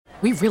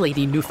We really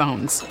need new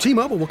phones.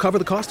 T-Mobile will cover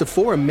the cost of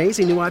 4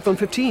 amazing new iPhone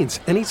 15s,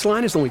 and each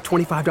line is only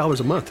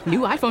 $25 a month. New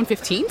iPhone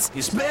 15s?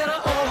 It's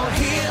better over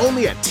here.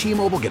 Only at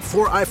T-Mobile, get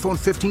 4 iPhone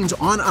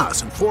 15s on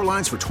us and 4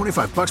 lines for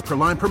 $25 per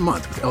line per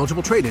month with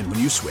eligible trade-in when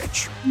you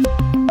switch.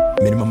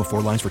 Minimum of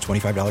 4 lines for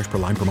 $25 per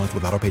line per month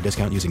with autopay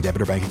discount using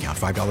debit or bank account.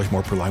 $5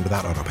 more per line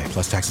without autopay,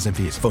 plus taxes and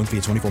fees. Phone fee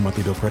at 24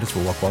 monthly bill credits for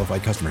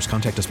well-qualified customers.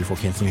 Contact us before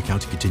canceling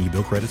account to continue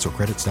bill credits or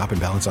credit stop and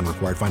balance on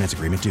required finance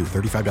agreement due.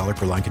 $35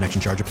 per line connection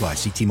charge applies.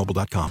 See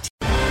T-Mobile.com.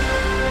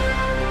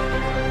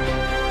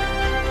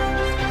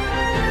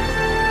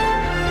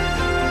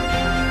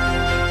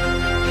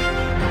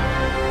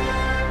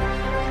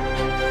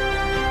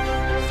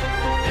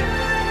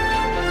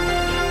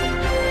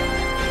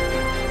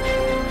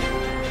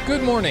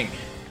 Good morning.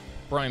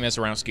 Brian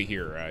Mazurowski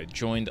here,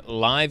 joined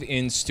live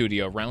in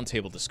studio,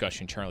 roundtable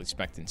discussion, Charlie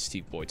Specht,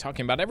 Steve Boyd,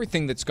 talking about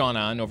everything that's gone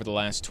on over the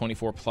last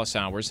 24-plus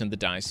hours in the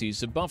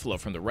Diocese of Buffalo,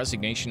 from the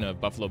resignation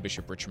of Buffalo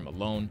Bishop Richard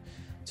Malone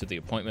to the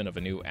appointment of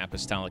a new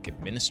apostolic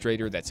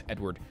administrator. That's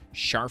Edward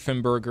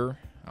Scharfenberger.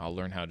 I'll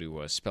learn how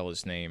to spell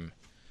his name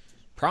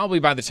probably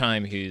by the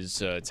time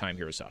his time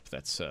here is up.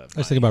 That's I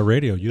was thinking about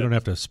radio. You don't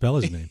have to spell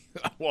his name.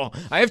 Well,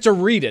 I have to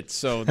read it,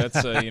 so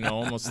that's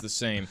almost the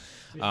same.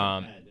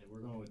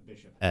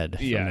 Ed.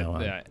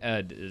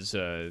 Ed is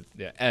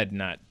Ed,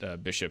 not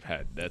Bishop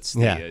Head. That's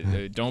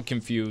the don't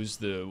confuse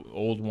the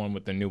old one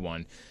with the new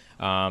one.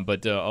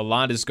 But a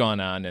lot has gone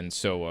on, and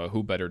so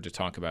who better to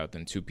talk about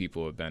than two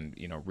people who have been,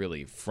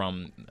 really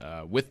from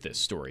with this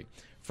story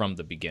from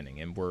the beginning.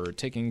 And we're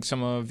taking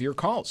some of your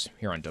calls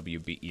here on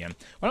WBEN.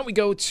 Why don't we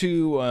go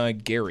to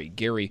Gary?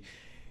 Gary,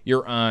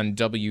 you're on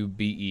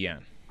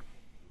WBEN.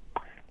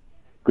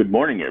 Good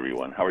morning,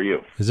 everyone. How are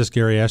you? Is this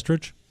Gary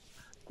Astridge?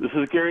 This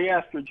is Gary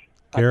Astridge.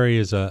 Gary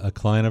is a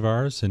client of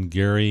ours, and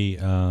Gary,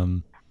 why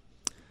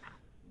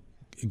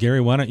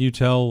don't you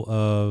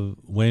tell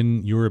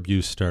when your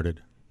abuse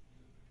started?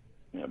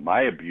 Yeah,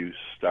 my abuse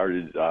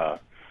started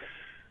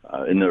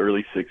in the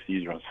early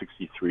 60s, around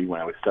 63,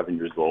 when I was 7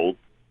 years old,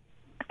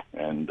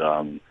 and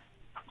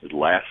it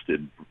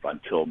lasted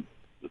until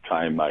the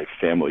time my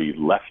family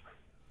left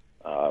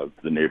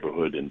the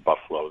neighborhood in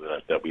Buffalo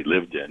that we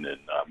lived in and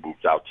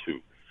moved out to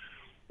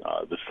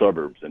the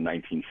suburbs in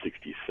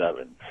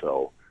 1967.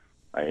 So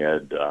I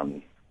had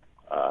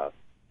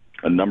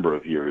a number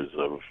of years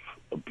of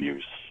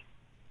abuse,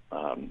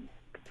 and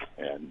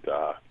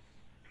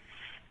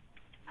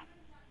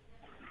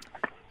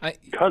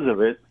because of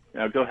it,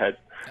 go ahead.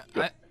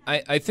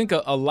 I think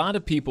a lot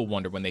of people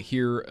wonder when they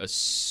hear a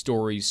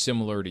story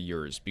similar to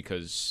yours,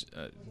 because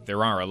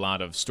there are a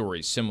lot of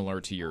stories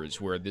similar to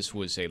yours where this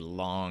was a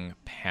long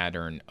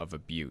pattern of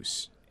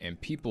abuse,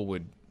 and people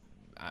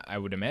I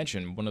would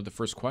imagine one of the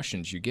first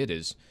questions you get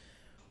is,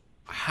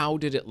 how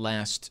did it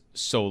last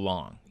so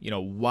long?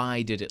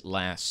 Why did it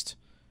last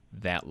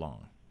that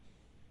long?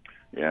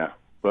 Yeah,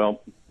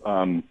 well,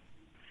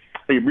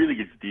 it really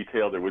gets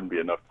detailed. There wouldn't be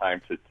enough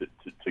time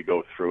to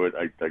go through it.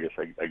 I guess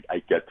I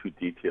get too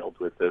detailed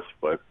with this,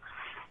 but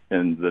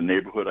in the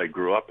neighborhood I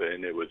grew up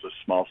in, it was a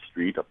small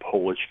street, a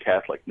Polish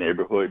Catholic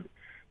neighborhood.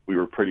 We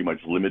were pretty much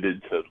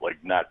limited to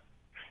not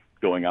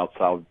going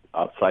outside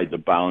the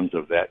bounds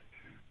of that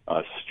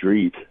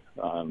street,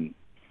 and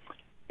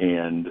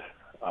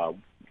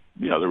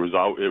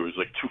it was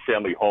like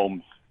 2-family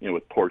homes,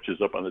 with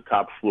porches up on the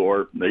top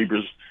floor,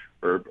 neighbors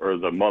or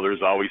the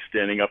mothers always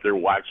standing up there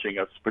watching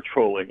us,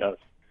 patrolling us.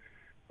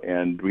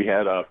 And we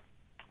had a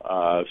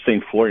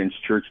St. Florian's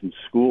Church and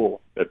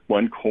School at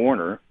one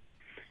corner,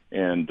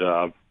 and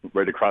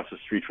right across the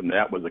street from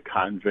that was a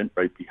convent.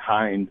 Right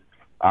behind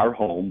our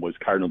home was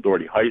Cardinal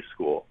Doherty High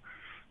School.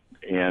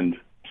 And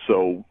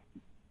so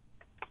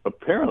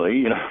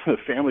apparently, the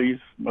families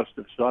must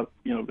have thought,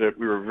 that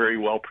we were very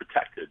well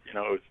protected.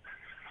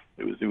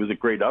 It was a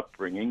great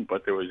upbringing,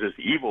 but there was this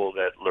evil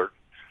that lurked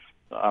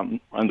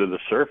under the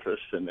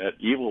surface, and that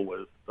evil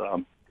was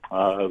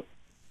a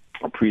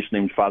priest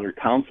named Father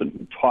Townsend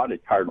who taught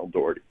at Cardinal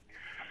Doherty.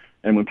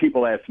 And when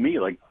people ask me,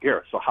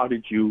 Garrett, so how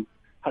did you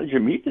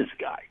meet this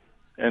guy?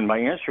 And my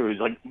answer was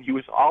he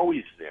was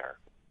always there.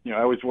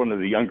 I was one of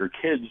the younger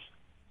kids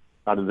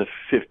out of the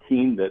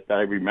 15 that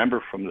I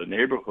remember from the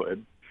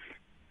neighborhood,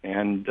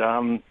 and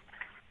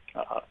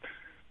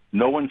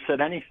no one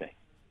said anything.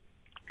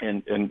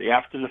 And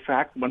after the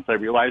fact, once I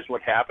realized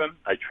what happened,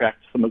 I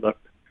tracked some of the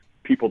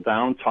people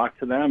down, talked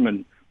to them,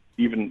 and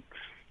even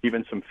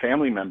some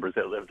family members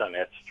that lived on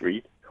that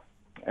street.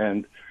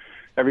 And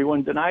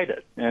everyone denied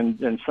it.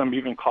 And some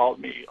even called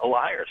me a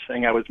liar,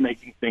 saying I was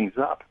making things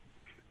up.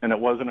 And it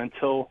wasn't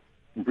until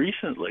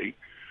recently,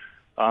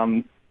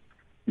 some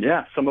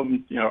of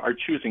them, are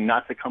choosing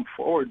not to come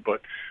forward,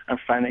 but I'm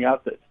finding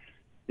out that,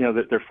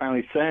 that they're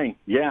finally saying,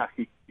 yeah,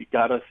 he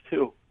got us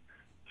too.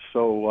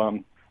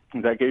 So,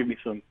 that gave me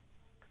some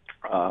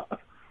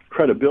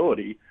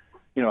credibility,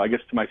 I guess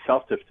to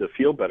myself to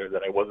feel better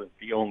that I wasn't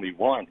the only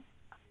one.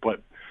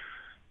 But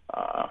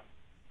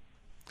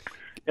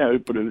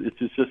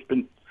it's just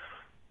been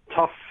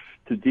tough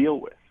to deal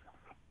with.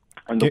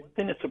 And the one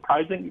thing that's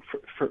surprising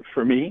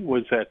for me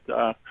was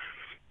that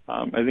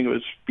I think it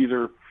was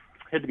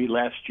had to be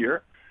last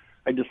year,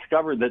 I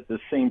discovered that the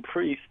same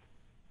priest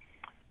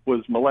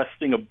was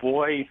molesting a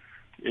boy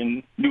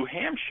in New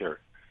Hampshire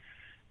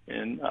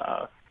in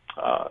the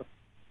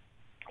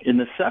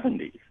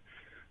 70s.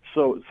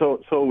 So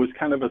it was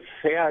kind of a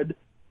sad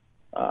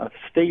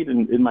state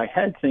in my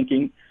head,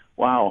 thinking,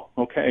 wow,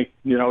 okay,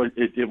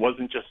 it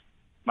wasn't just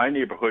my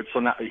neighborhood. So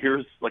now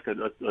here's like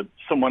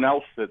someone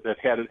else that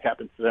had it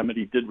happen to them, and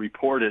he did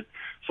report it.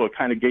 So it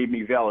kind of gave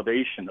me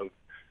validation of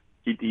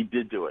he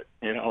did do it,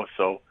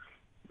 So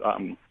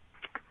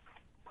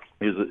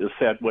is a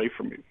sad way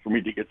for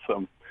me to get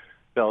some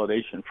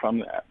validation from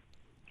that.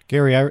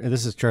 Gary,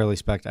 this is Charlie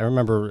Specht. I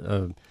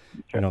remember,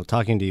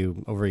 talking to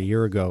you over a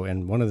year ago,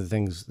 and one of the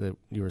things that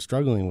you were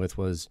struggling with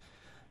was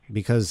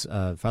because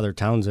Father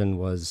Townsend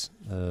was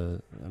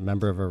a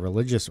member of a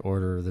religious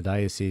order, the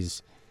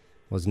diocese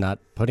was not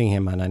putting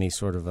him on any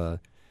sort of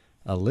a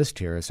list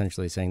here,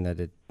 essentially saying that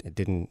it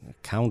didn't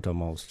count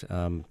almost.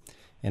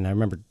 And I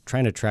remember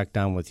trying to track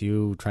down with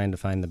you, trying to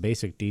find the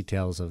basic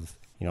details of,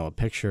 a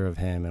picture of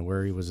him and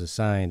where he was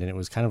assigned. And it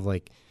was kind of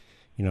like,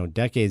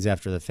 decades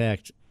after the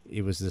fact,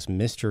 it was this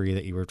mystery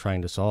that you were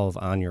trying to solve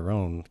on your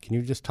own. Can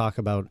you just talk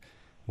about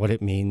what it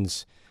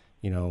means,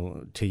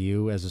 to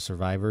you as a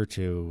survivor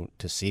to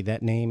see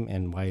that name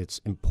and why it's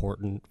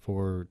important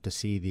to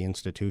see the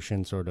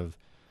institution sort of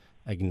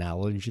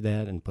acknowledge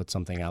that and put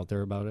something out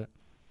there about it?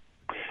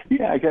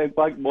 Yeah,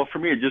 well, for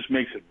me, it just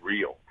makes it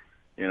real,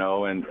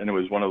 and it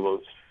was one of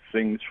those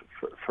things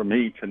for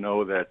me to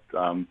know that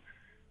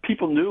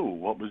people knew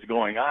what was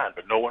going on,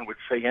 but no one would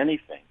say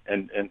anything.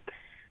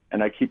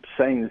 And I keep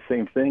saying the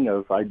same thing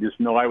of, I just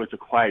know I was a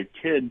quiet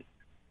kid,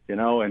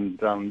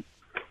 and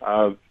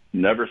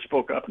never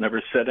spoke up,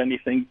 never said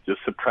anything, just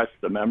suppressed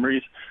the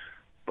memories.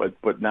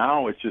 But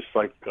now it's just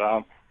like,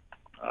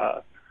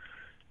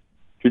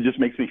 it just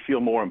makes me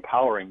feel more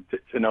empowering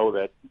to know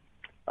that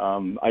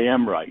I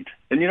am right.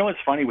 And it's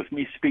funny, with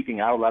me speaking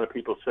out, a lot of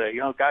people say,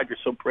 oh, God, you're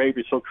so brave,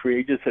 you're so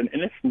courageous. And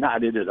it's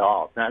not it at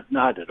all,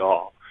 not at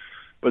all.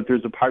 But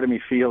there's a part of me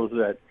feels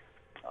that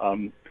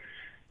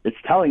it's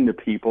telling the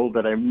people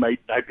that I might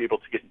not be able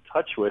to get in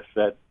touch with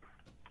that,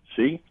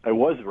 see, I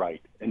was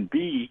right. And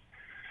B,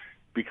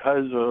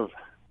 because of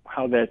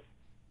how that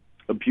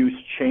abuse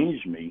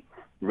changed me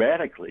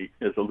radically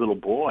as a little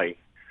boy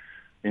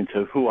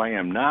into who I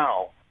am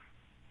now,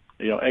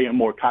 I am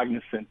more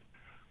cognizant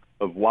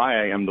of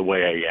why I am the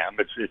way I am.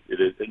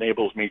 It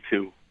enables me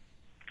to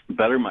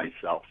better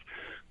myself.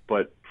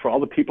 But for all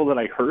the people that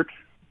I hurt,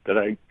 that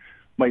I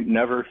might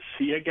never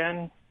see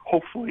again,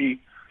 hopefully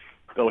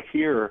they'll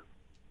hear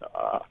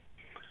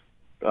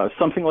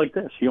something like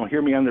this.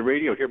 Hear me on the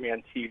radio, hear me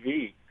on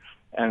TV,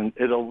 and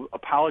it'll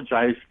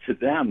apologize to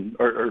them,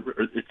 or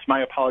it's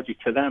my apology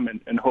to them,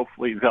 and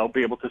hopefully they'll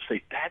be able to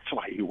say, that's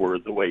why you were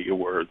the way you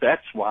were.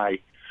 That's why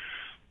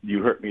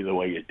you hurt me the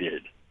way you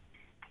did.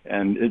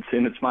 And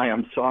it's my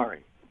I'm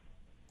sorry.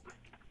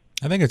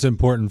 I think it's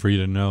important for you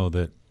to know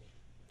that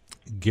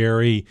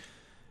Gary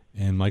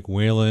and Mike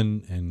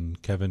Whalen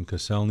and Kevin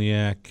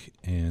Koselniak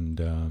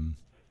and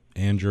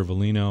Andrew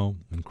Valino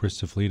and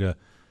Chris Saflita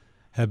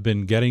have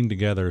been getting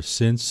together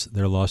since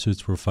their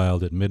lawsuits were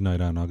filed at midnight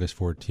on August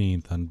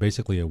 14th on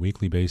basically a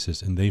weekly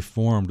basis, and they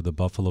formed the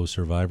Buffalo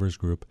Survivors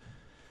Group.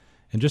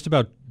 And just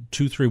about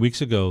 2-3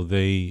 weeks ago,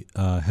 they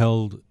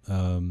held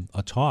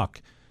a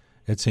talk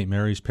at St.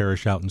 Mary's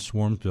Parish out in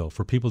Swarmsville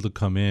for people to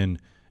come in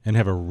and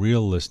have a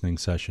real listening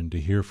session to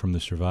hear from the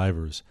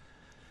survivors.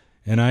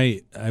 And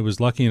I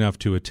was lucky enough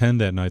to attend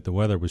that night. The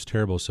weather was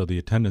terrible, so the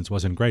attendance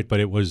wasn't great, but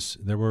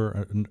there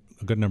were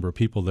a good number of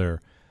people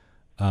there.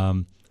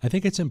 I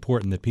think it's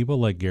important that people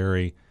like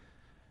Gary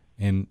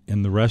and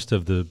the rest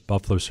of the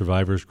Buffalo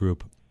Survivors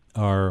Group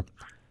are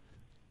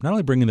not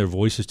only bringing their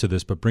voices to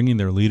this, but bringing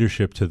their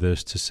leadership to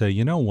this to say,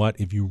 you know what,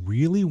 if you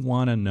really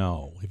want to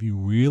know, if you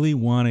really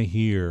want to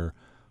hear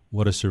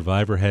what a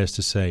survivor has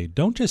to say,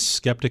 don't just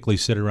skeptically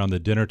sit around the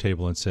dinner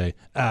table and say,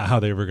 how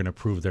are they ever going to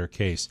prove their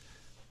case?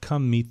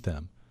 Come meet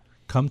them.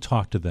 Come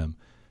talk to them.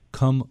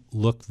 Come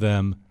look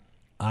them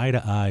eye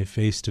to eye,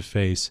 face to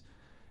face,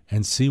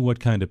 and see what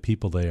kind of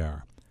people they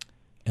are.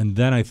 And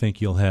then I think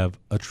you'll have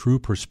a true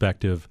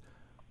perspective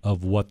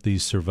of what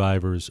these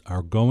survivors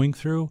are going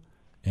through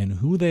and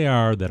who they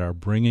are that are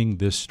bringing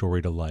this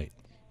story to light.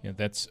 Yeah,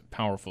 that's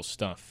powerful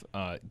stuff.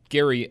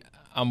 Gary,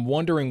 I'm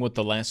wondering what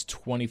the last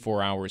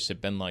 24 hours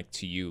have been like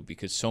to you,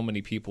 because so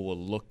many people will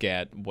look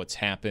at what's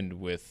happened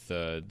with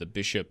the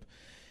bishop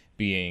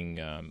being,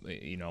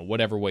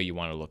 whatever way you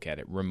want to look at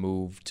it,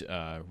 removed,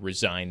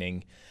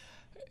 resigning.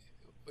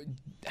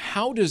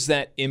 How does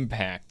that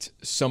impact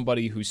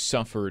somebody who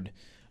suffered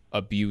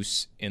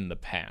abuse in the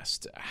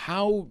past?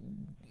 How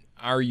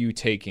are you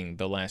taking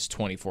the last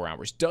 24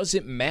 hours? Does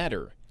it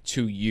matter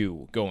to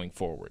you going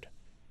forward?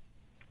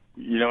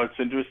 It's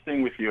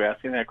interesting with you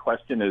asking that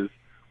question is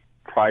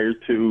prior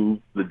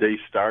to the day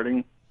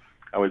starting,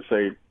 I would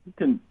say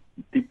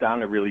deep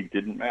down it really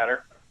didn't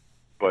matter.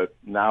 But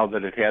now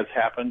that it has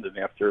happened, and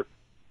after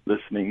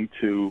listening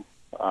to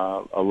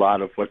a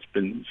lot of what's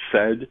been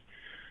said,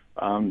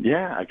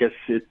 yeah, I guess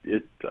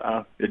it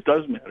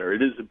does matter.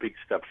 It is a big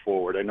step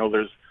forward. I know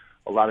there's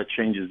a lot of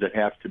changes that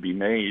have to be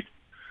made.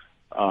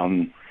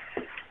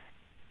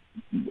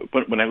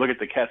 But when I look at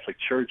the Catholic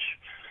Church,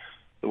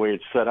 the way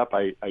it's set up,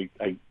 I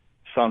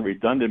sound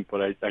redundant,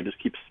 but I just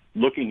keep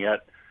looking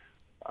at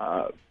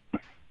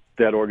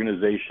that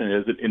organization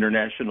as an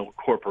international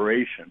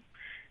corporation.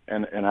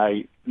 And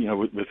I,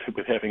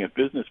 with having a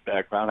business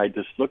background, I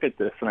just look at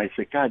this and I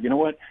say, God, you know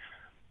what?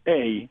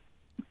 If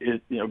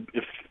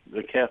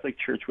the Catholic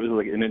Church was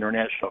like an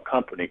international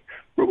company,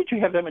 where would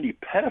you have that many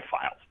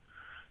pedophiles?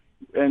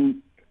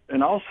 And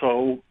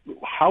also,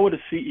 how would a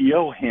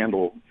CEO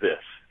handle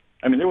this?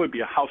 I mean, there would be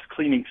a house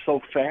cleaning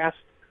so fast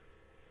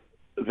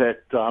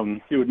that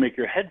it would make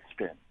your head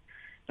spin.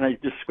 And I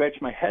just scratch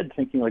my head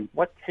thinking, like,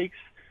 what takes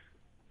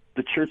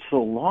the church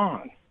so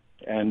long?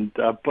 And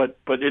but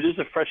it is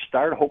a fresh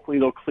start. Hopefully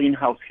they'll clean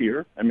house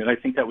here. I mean, I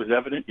think that was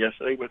evident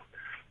yesterday with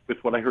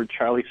what I heard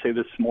Charlie say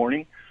this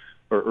morning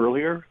or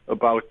earlier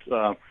about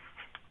the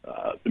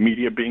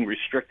media being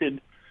restricted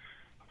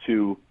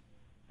to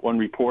one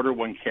reporter,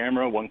 one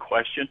camera, one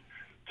question.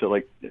 So,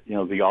 like,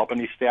 the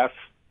Albany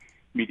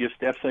media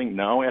staff saying,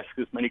 no, ask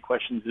as many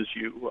questions as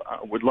you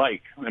would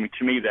like. I mean,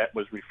 to me, that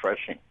was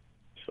refreshing.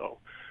 So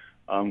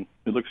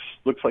it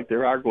looks like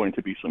there are going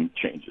to be some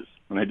changes,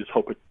 and I just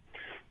hope it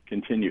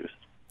continues.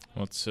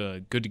 Well, it's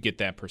good to get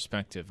that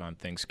perspective on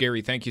things.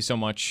 Gary, thank you so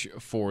much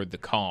for the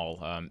call.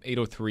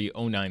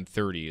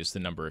 803-0930 is the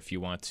number if you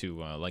want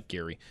to, like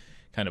Gary,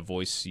 kind of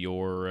voice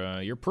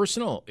your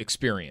personal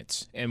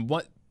experience and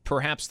what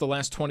perhaps the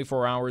last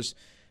 24 hours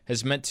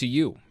has meant to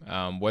you,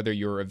 whether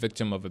you're a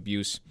victim of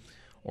abuse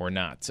or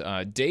not.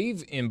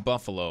 Dave in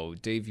Buffalo.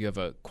 Dave, you have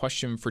a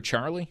question for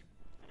Charlie?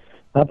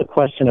 I have a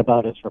question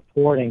about his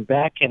reporting.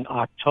 Back in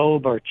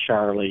October,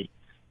 Charlie,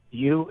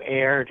 you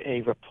aired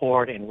a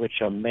report in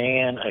which a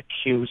man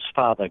accused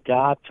Father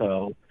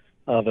Gatto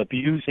of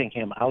abusing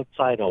him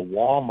outside a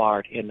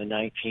Walmart in the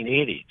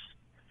 1980s.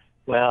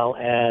 Well,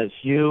 as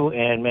you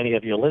and many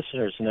of your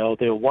listeners know,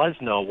 there was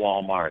no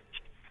Walmart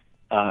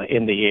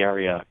in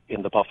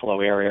the Buffalo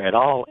area at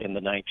all in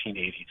the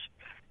 1980s.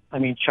 I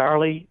mean,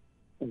 Charlie,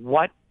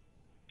 what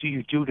do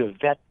you do to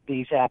vet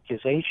these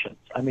accusations?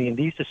 I mean,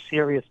 these are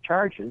serious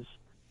charges,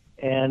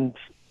 and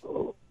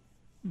do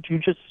you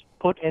just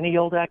put any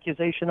old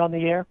accusation on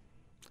the air?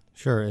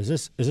 Sure. Is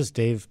this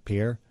Dave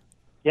Pierre?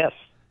 Yes.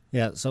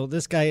 Yeah, so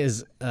this guy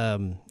is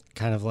kind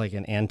of like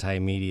an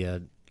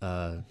anti-media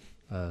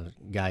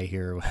guy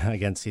here.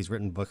 He's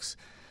written books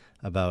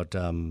about,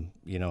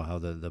 how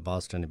the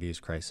Boston abuse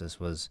crisis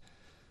was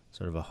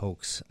sort of a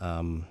hoax.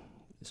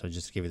 So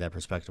just to give you that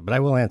perspective. But I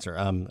will answer.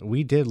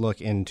 We did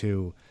look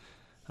into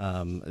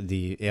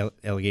the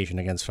allegation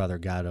against Father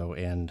Gatto,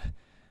 and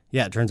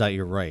yeah, it turns out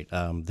you're right.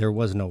 There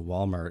was no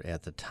Walmart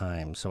at the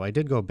time. So I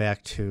did go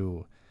back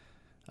to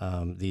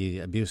the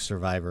abuse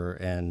survivor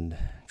and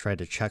tried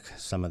to check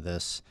some of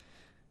this.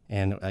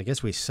 And I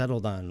guess we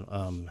settled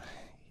on,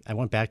 I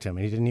went back to him,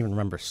 and he didn't even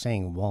remember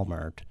saying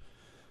Walmart.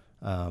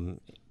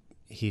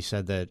 He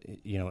said that,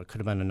 it could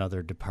have been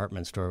another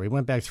department store. We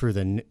went back through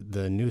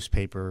the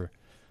newspaper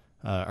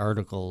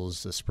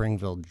articles, the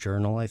Springville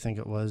Journal, I think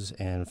it was,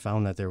 and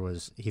found that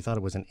he thought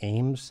it was an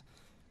Ames.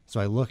 So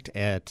I looked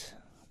at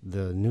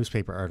the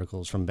newspaper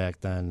articles from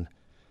back then,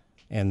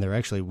 and there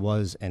actually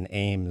was an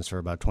Ames for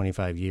about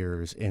 25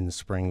 years in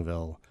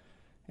Springville,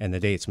 and the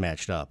dates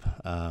matched up.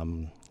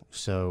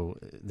 So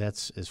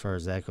that's as far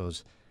as that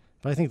goes.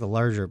 But I think the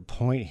larger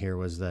point here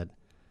was that,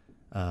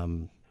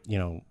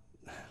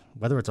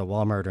 whether it's a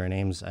Walmart or an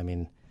Ames, I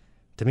mean,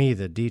 to me,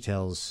 the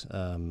details,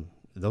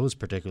 those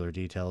particular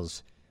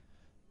details,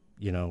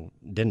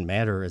 didn't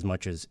matter as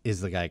much as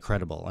is the guy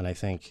credible. And I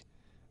think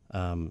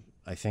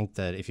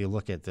that if you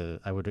look at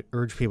I would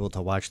urge people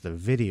to watch the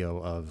video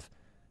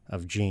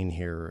of Gene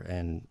here,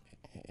 and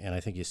I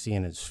think you see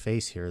in his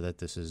face here that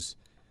this is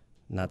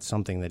not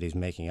something that he's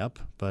making up.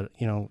 But,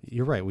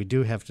 you're right. We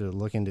do have to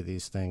look into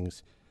these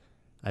things.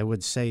 I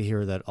would say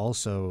here that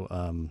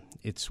also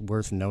it's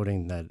worth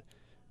noting that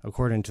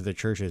according to the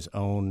church's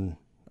own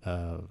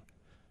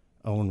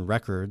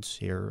records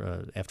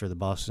here after the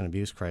Boston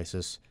abuse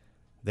crisis,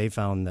 they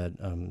found that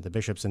the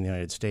bishops in the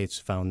United States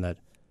found that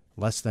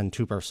less than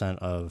 2%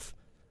 of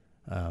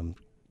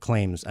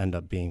claims end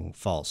up being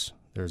false.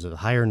 There's a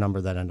higher number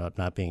that end up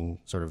not being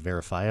sort of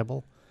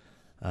verifiable.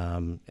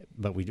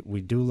 But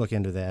we do look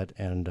into that,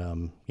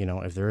 and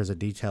if there is a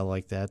detail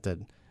like that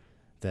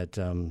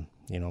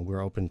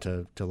we're open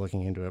to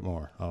looking into it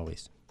more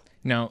always.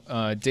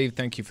 Now, Dave,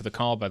 thank you for the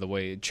call, by the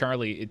way.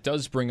 Charlie, it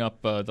does bring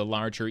up the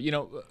larger,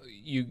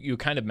 you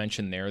kind of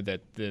mentioned there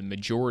that the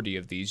majority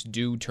of these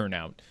do turn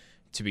out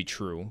to be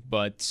true,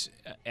 but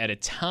at a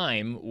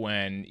time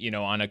when,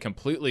 on a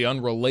completely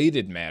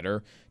unrelated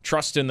matter,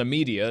 trust in the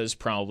media is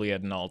probably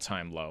at an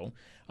all-time low.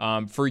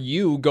 For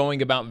you,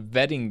 going about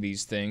vetting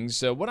these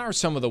things, what are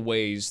some of the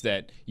ways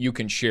that you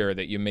can share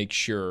that you make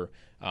sure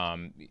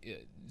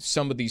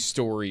some of these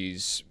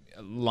stories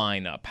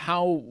line up?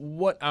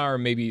 What are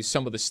maybe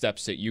some of the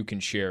steps that you can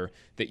share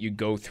that you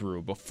go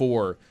through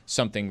before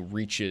something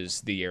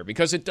reaches the air?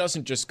 Because it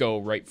doesn't just go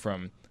right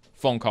from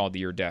phone call to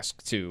your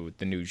desk to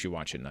the news you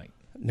watch at night.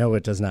 No,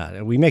 it does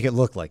not. We make it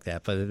look like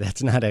that, but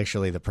that's not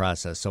actually the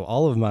process. So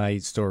all of my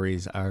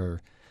stories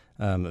are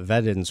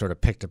vetted and sort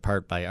of picked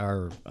apart by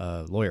our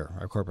lawyer,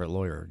 our corporate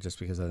lawyer, just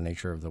because of the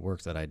nature of the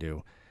work that I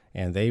do.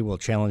 And they will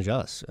challenge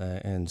us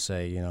and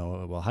say,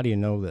 well, how do you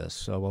know this?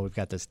 So, well, we've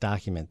got this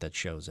document that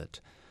shows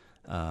it.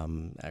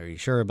 Are you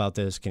sure about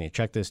this? Can you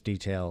check this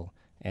detail?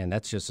 And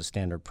that's just a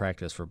standard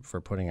practice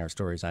for putting our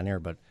stories on air.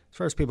 But as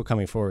far as people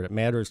coming forward, it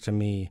matters to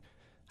me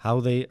how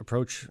they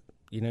approach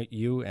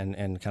you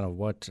and kind of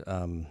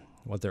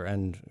what their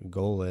end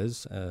goal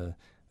is.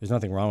 There's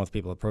nothing wrong with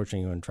people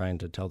approaching you and trying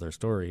to tell their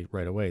story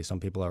right away. Some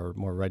people are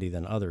more ready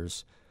than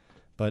others.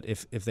 But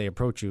if they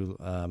approach you,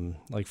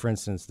 like for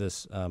instance,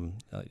 this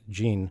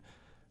Gene,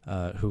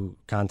 who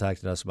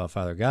contacted us about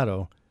Father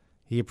Gatto,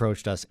 he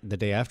approached us the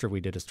day after we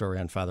did a story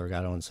on Father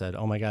Gatto and said,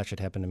 "Oh my gosh, it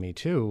happened to me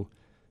too."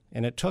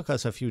 And it took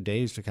us a few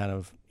days to kind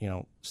of,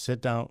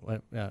 sit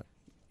down.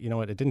 You know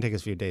what? It didn't take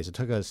us a few days. It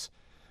took us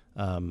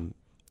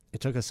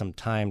some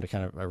time to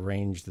kind of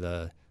arrange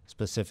the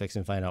specifics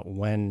and find out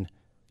when,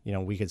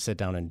 we could sit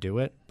down and do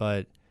it.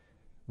 But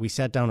we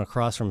sat down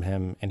across from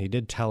him, and he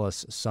did tell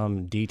us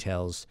some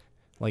details.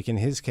 Like in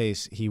his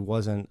case, he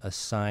wasn't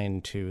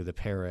assigned to the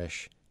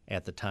parish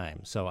at the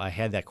time. So I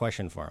had that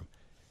question for him.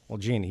 Well,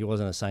 Gene, he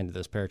wasn't assigned to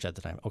this parish at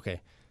the time.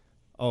 Okay.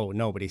 Oh,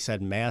 no, but he said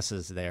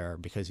masses there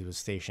because he was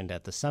stationed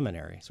at the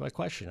seminary. So I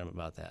questioned him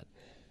about that.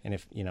 And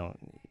if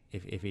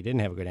he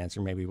didn't have a good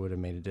answer, maybe he would have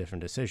made a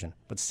different decision.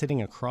 But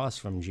sitting across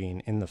from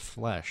Gene in the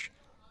flesh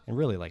and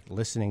really like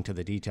listening to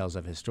the details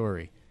of his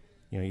story,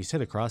 you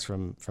sit across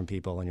from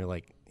people and you're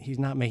like, he's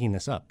not making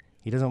this up.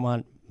 He doesn't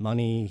want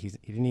money. He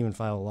didn't even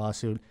file a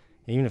lawsuit.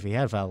 Even if he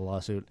had filed a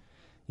lawsuit,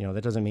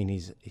 that doesn't mean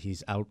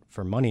he's out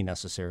for money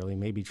necessarily.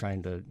 Maybe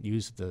trying to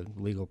use the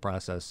legal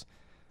process,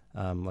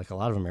 like a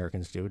lot of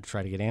Americans do, to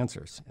try to get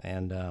answers.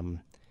 And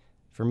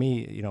for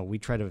me, we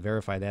try to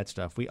verify that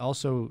stuff. We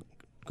also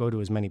go to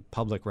as many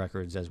public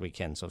records as we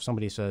can. So if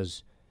somebody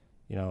says,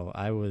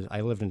 I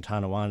lived in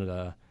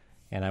Tonawanda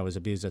and I was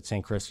abused at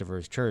St.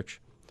 Christopher's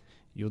Church,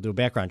 you'll do a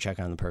background check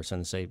on the person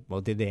and say,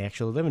 well, did they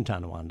actually live in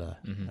Tonawanda?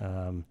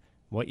 Mm-hmm.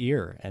 What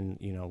year? And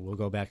we'll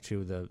go back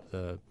to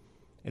the.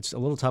 It's a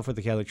little tough with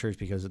the Catholic Church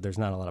because there's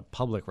not a lot of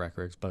public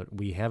records, but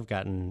we have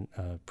gotten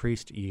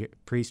priest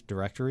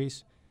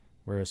directories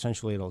where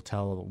essentially it'll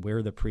tell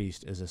where the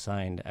priest is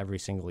assigned every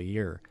single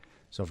year.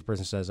 So if a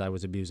person says, I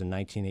was abused in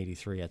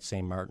 1983 at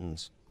St.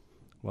 Martin's,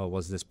 well,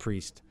 was this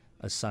priest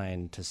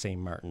assigned to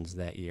St. Martin's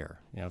that year?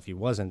 If he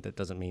wasn't, that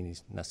doesn't mean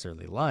he's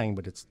necessarily lying,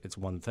 but it's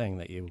one thing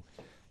that you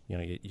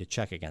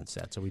check against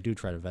that. So we do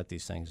try to vet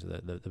these things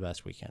the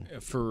best we can.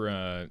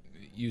 For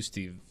you,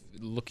 Steve,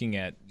 looking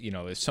at,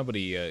 if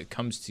somebody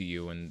comes to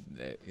you and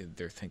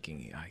they're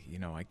thinking,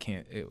 I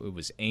can't, it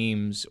was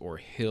Ames or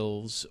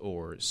Hills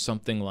or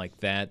something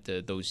like that,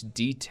 those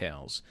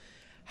details,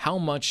 how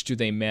much do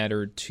they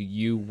matter to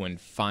you when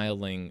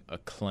filing a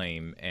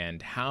claim?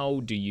 And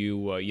how do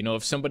you,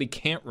 if somebody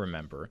can't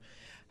remember,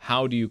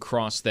 how do you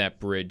cross that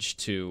bridge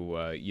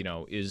to,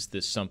 is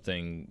this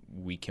something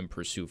we can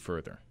pursue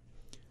further?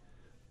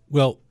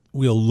 Well,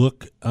 we'll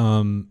look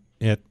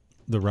at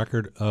the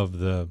record of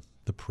the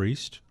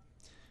priest.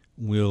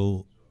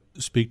 We'll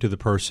speak to the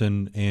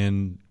person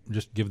and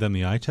just give them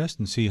the eye test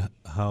and see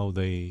how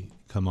they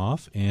come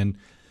off. And,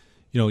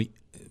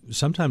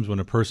 sometimes when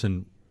a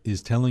person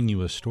is telling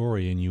you a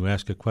story and you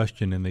ask a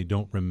question and they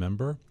don't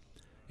remember,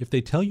 if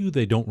they tell you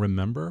they don't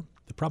remember,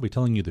 they're probably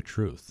telling you the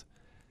truth.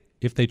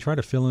 If they try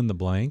to fill in the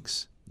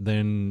blanks,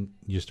 then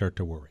you start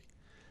to worry.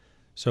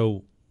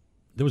 So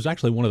there was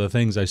actually one of the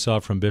things I saw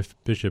from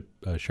Bishop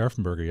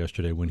Scharfenberger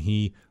yesterday when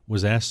he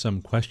was asked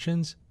some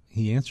questions,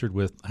 he answered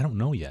with, I don't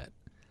know yet.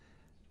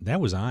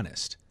 That was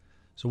honest.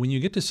 So when you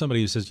get to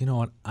somebody who says, you know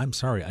what, I'm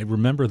sorry, I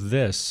remember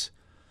this,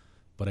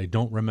 but I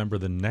don't remember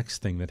the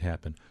next thing that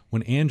happened.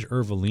 When Ange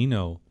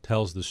Ervolino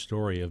tells the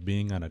story of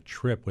being on a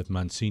trip with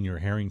Monsignor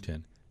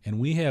Harrington, and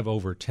we have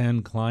over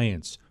 10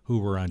 clients who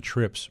were on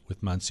trips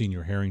with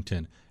Monsignor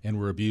Harrington and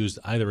were abused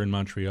either in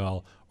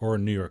Montreal or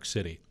in New York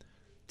City,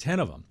 10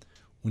 of them.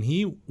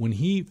 When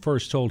he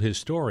first told his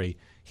story,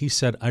 he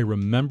said, I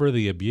remember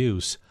the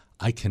abuse.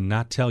 I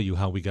cannot tell you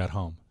how we got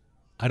home.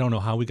 I don't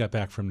know how we got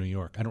back from New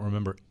York. I don't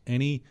remember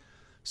any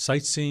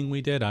sightseeing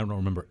we did. I don't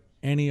remember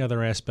any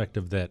other aspect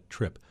of that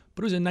trip.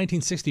 But it was in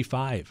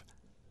 1965.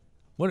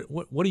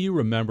 What do you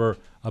remember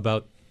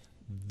about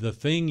the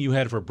thing you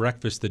had for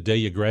breakfast the day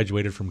you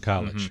graduated from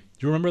college? Mm-hmm.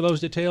 Do you remember those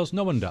details?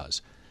 No one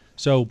does.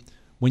 So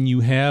when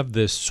you have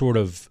this sort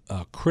of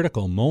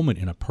critical moment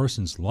in a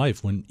person's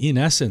life, when in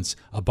essence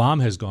a bomb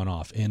has gone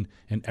off and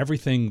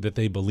everything that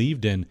they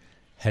believed in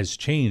has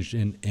changed,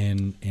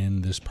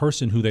 and this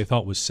person who they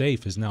thought was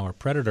safe is now a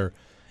predator,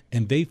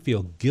 and they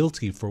feel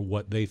guilty for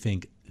what they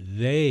think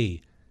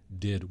they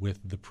did with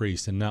the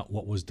priest and not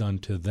what was done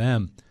to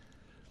them,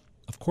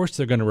 of course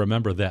they're going to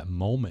remember that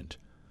moment.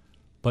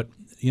 But,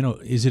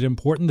 is it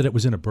important that it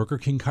was in a Burger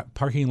King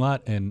parking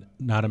lot and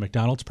not a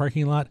McDonald's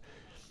parking lot?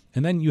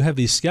 And then you have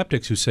these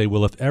skeptics who say,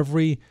 well, if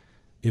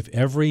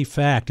every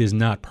fact is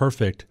not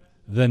perfect,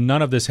 then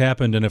none of this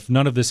happened. And if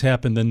none of this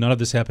happened, then none of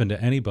this happened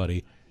to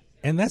anybody.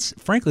 And that's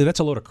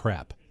a load of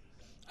crap.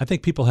 I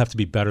think people have to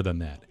be better than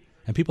that.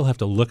 And people have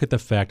to look at the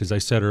fact, as I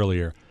said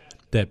earlier,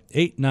 that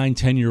 8, 9,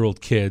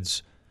 10-year-old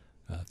kids,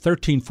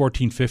 13,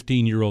 14,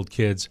 15-year-old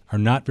kids are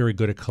not very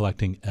good at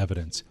collecting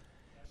evidence.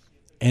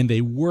 And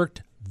they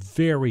worked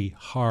very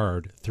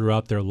hard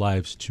throughout their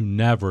lives to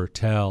never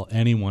tell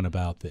anyone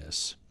about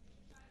this.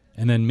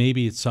 And then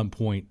maybe at some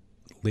point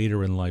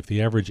later in life,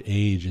 the average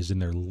age is in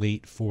their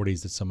late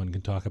 40s that someone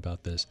can talk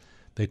about this,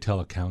 they tell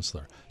a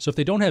counselor. So if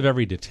they don't have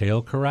every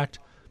detail correct,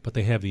 but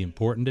they have the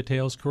important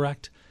details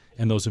correct,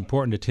 and those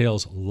important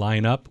details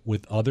line up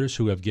with others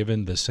who have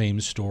given the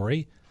same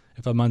story.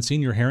 If a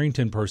Monsignor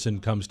Harrington person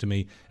comes to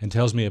me and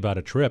tells me about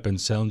a trip and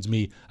sends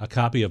me a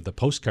copy of the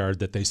postcard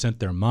that they sent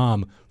their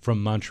mom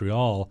from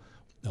Montreal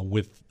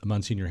with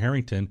Monsignor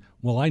Harrington,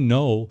 well, I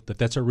know that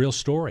that's a real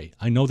story.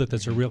 I know that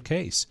that's a real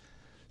case.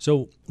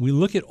 So we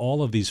look at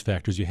all of these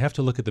factors. You have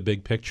to look at the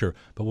big picture,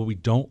 but what we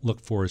don't look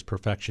for is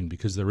perfection,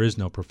 because there is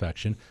no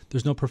perfection.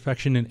 There's no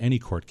perfection in any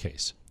court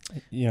case.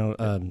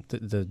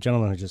 The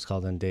gentleman who just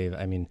called in, Dave,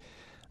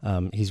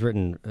 he's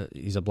written,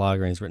 he's a blogger,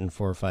 and he's written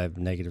 4 or 5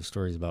 negative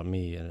stories about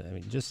me.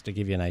 Just to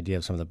give you an idea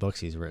of some of the books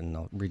he's written,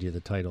 I'll read you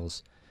the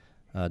titles.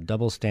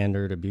 Double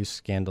Standard, Abuse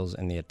Scandals,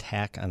 and the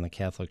Attack on the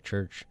Catholic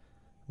Church.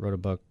 Wrote a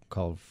book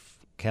called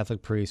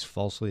Catholic Priests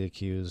Falsely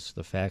Accused,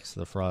 The Facts,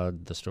 the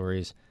Fraud, the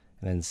Stories,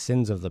 and then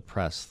Sins of the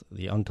Press,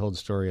 the untold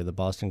story of the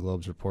Boston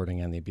Globe's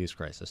reporting on the abuse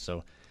crisis.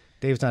 So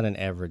Dave's not an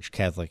average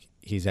Catholic.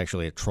 He's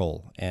actually a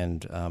troll.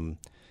 And,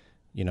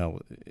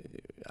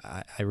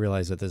 I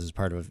realize that this is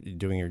part of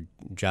doing your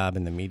job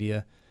in the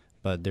media,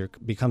 but there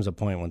becomes a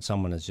point when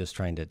someone is just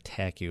trying to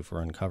attack you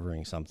for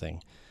uncovering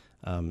something.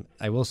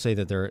 I will say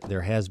that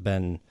there has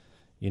been,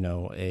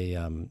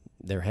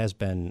 there has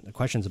been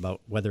questions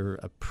about whether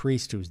a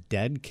priest who's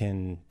dead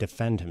can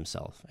defend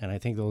himself, and I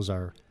think those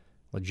are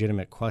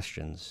legitimate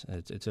questions.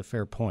 It's a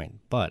fair point,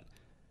 but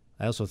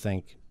I also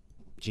think,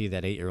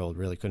 that 8-year-old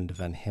really couldn't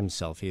defend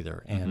himself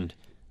either, and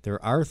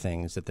there are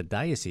things that the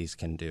diocese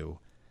can do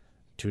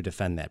to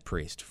defend that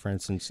priest. For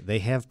instance, they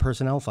have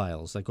personnel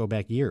files that go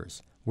back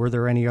years. Were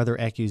there any other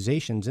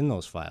accusations in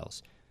those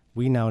files?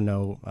 We now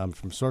know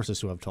from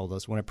sources who have told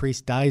us when a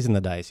priest dies in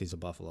the Diocese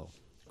of Buffalo,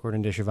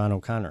 according to Siobhan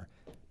O'Connor,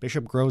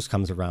 Bishop Gross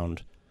comes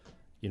around,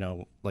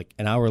 like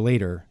an hour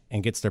later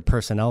and gets their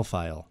personnel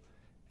file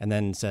and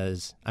then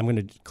says, I'm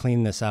going to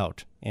clean this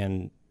out.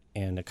 And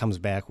it comes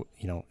back,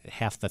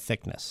 half the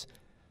thickness.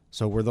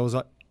 So were those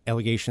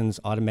allegations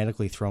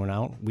automatically thrown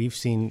out? We've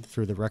seen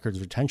through the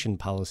records retention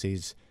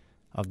policies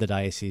of the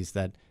diocese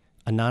that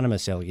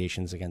anonymous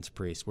allegations against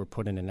priests were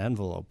put in an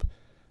envelope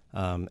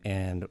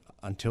and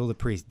until the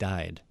priest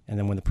died. And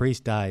then when the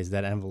priest dies,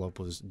 that envelope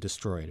was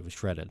destroyed. It was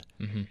shredded.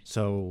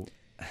 So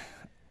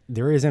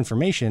there is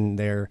information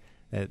there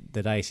that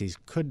the diocese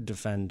could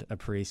defend a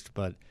priest,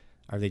 but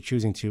are they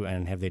choosing to,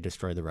 and have they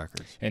destroyed the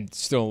records? And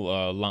still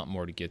a lot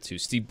more to get to.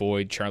 Steve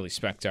Boyd, Charlie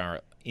Specht,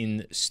 our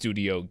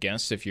in-studio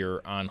guests. If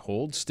you're on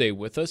hold, stay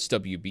with us.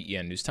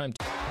 WBEN News Time.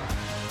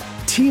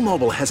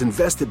 T-Mobile has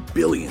invested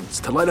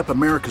billions to light up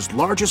America's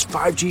largest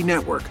 5G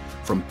network,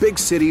 from big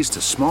cities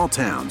to small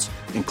towns,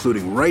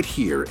 including right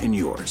here in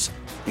yours.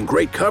 And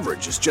great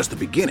coverage is just the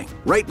beginning.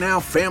 Right now,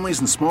 families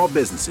and small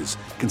businesses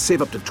can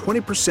save up to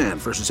 20%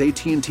 versus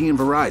AT&T and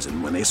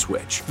Verizon when they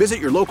switch. Visit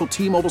your local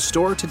T-Mobile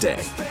store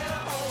today.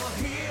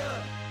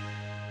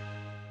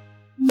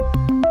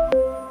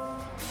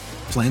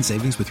 Plan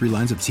savings with 3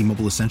 lines of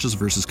T-Mobile Essentials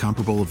versus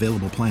comparable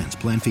available plans.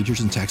 Plan features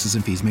and taxes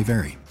and fees may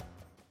vary.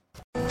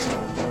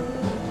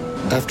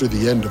 After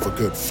the end of a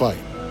good fight,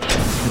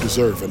 you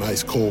deserve an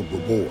ice-cold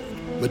reward.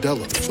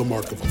 Modelo, the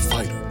mark of a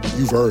fighter.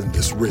 You've earned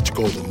this rich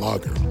golden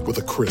lager with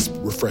a crisp,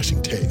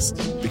 refreshing taste.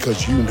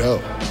 Because you know,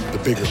 the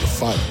bigger the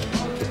fight,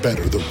 the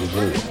better the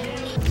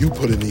reward. You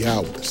put in the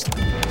hours,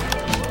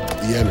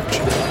 the energy,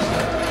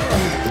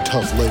 the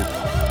tough labor.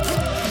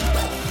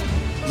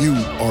 You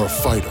are a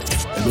fighter,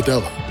 and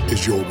Modelo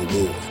is your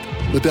reward.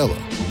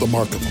 Modelo, the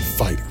mark of a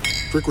fighter.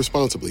 Drink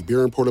responsibly.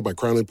 Beer imported by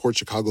Crown Imports,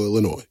 Chicago,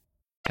 Illinois.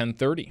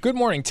 10:30. Good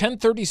morning,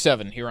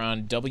 10:37 here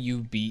on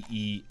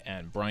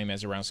WBEN. Brian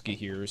Mazurowski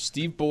here,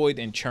 Steve Boyd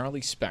and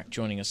Charlie Specht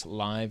joining us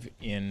live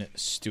in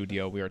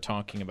studio. We are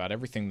talking about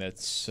everything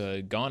that's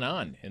gone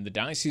on in the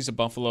Diocese of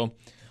Buffalo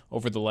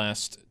over the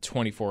last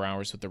 24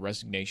 hours with the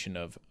resignation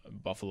of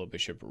Buffalo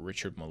Bishop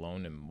Richard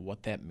Malone and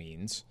what that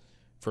means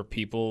for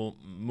people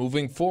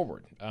moving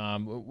forward.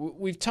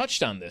 We've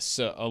touched on this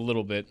a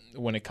little bit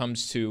when it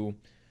comes to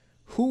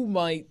who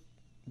might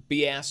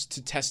be asked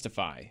to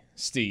testify,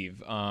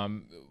 Steve.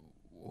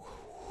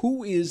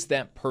 Who is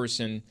that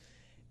person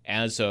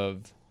as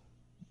of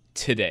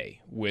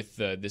today with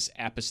this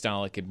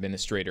apostolic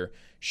administrator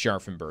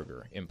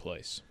Scharfenberger in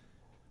place?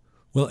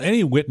 Well,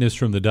 any witness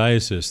from the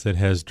diocese that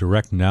has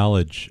direct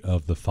knowledge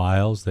of the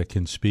files that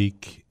can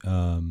speak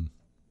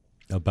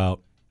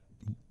about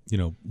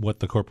what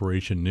the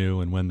corporation knew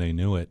and when they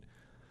knew it,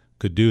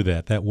 could do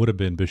that, that would have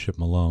been Bishop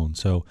Malone.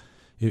 So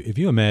if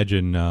you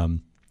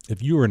imagine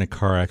if you were in a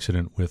car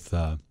accident with,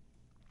 a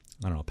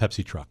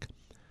Pepsi truck,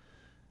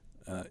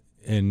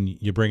 and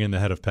you bring in the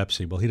head of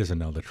Pepsi, well, he doesn't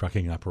know the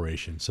trucking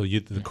operation. So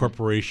the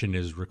corporation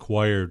is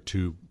required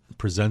to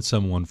present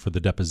someone for the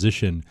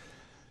deposition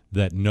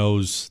that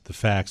knows the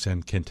facts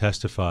and can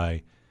testify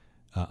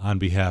on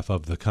behalf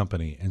of the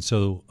company. And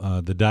so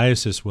the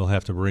diocese will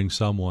have to bring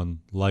someone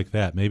like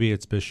that. Maybe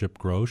it's Bishop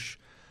Grosch.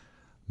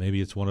 Maybe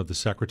it's one of the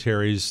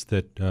secretaries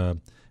that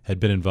had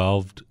been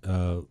involved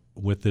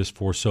with this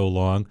for so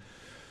long.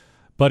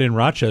 But in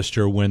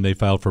Rochester, when they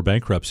filed for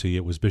bankruptcy,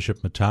 it was Bishop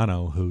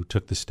Matano who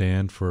took the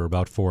stand for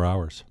about 4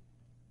 hours.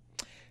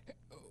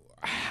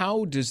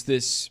 How does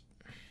this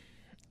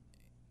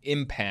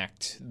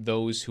impact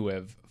those who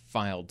have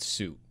filed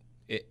suit,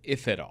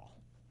 if at all?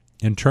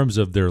 In terms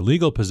of their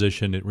legal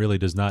position, it really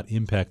does not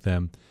impact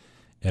them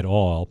at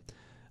all.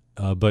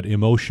 But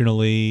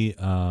emotionally,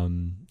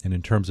 and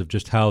in terms of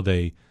just how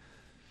they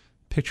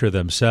picture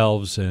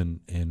themselves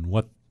and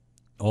what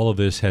all of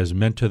this has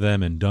meant to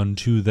them and done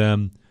to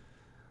them,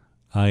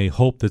 I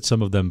hope that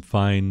some of them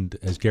find,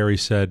 as Gary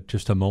said,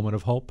 just a moment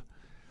of hope.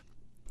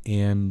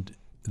 And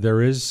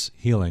there is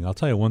healing. I'll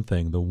tell you one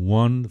thing. The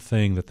one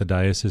thing that the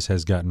diocese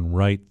has gotten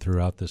right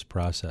throughout this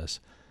process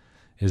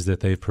is that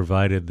they've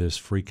provided this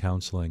free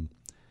counseling.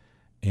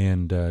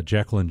 And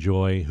Jacqueline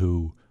Joy,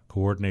 who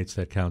coordinates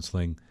that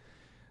counseling,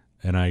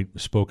 and I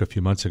spoke a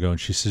few months ago, and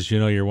she says,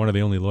 you're one of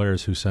the only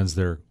lawyers who sends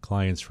their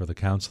clients for the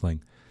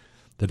counseling.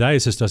 The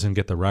diocese doesn't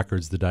get the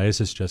records. The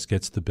diocese just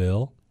gets the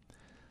bill.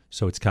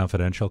 So it's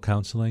confidential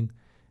counseling.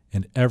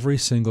 And every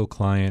single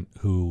client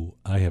who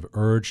I have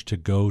urged to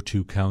go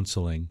to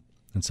counseling,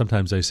 and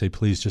sometimes I say,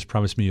 please just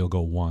promise me you'll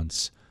go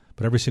once,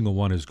 but every single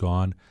one who's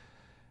gone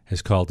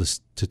has called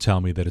to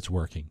tell me that it's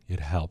working. It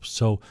helps.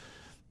 So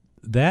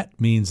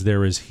that means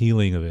there is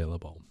healing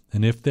available.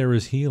 And if there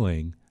is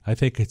healing, I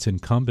think it's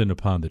incumbent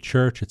upon the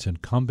church, it's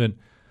incumbent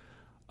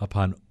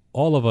upon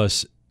all of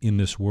us in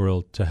this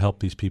world to help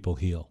these people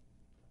heal.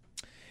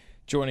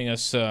 Joining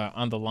us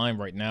on the line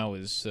right now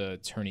is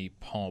attorney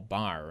Paul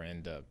Barr.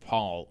 And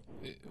Paul,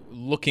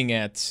 looking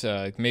at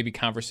maybe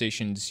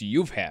conversations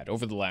you've had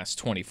over the last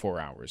 24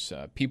 hours,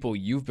 people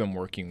you've been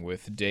working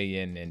with day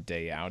in and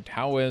day out,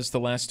 how has the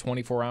last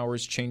 24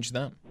 hours changed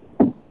them?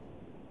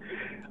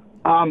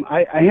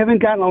 I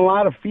haven't gotten a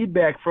lot of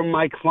feedback from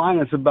my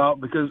clients about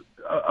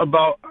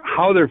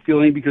how they're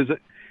feeling because,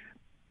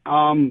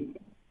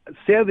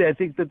 sadly, I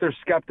think that they're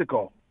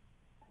skeptical.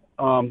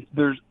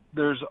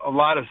 There's a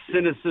lot of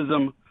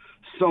cynicism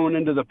sewn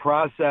into the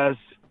process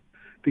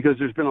because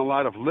there's been a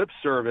lot of lip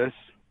service.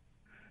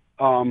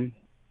 They're,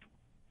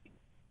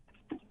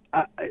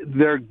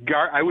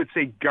 I would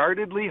say,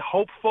 guardedly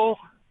hopeful,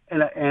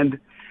 and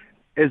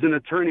as an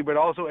attorney, but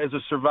also as a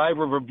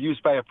survivor of abuse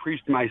by a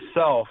priest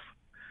myself,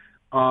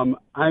 I'm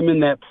in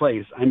that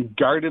place. I'm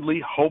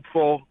guardedly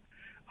hopeful.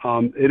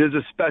 It is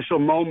a special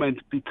moment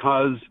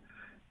because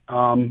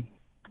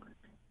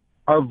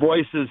our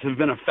voices have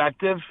been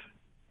effective.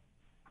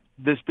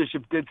 This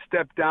bishop did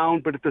step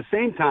down, but at the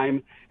same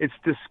time, it's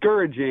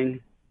discouraging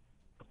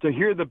to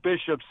hear the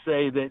bishop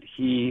say that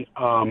he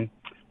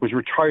was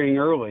retiring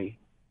early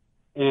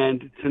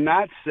and to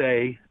not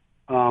say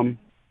that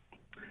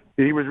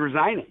he was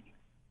resigning.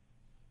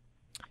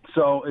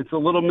 So it's a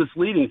little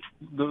misleading.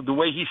 The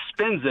way he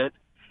spins it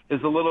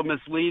is a little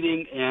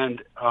misleading,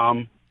 and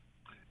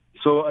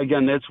so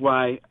again, that's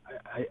why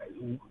I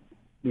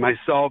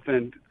myself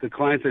and the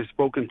clients I've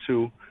spoken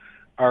to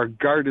are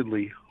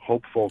guardedly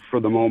hopeful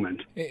for the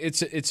moment.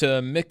 It's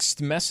a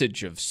mixed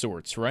message of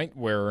sorts, right?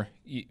 Where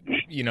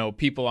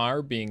people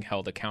are being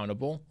held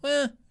accountable,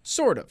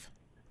 sort of.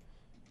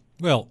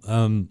 Well,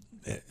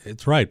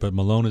 it's right, but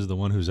Malone is the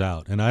one who's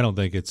out, and I don't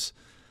think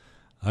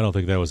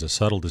that was a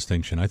subtle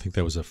distinction. I think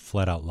that was a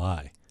flat out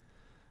lie,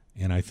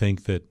 and I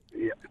think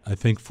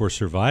for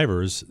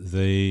survivors,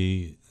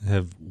 they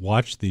have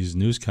watched these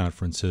news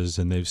conferences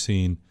and they've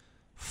seen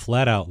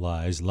flat out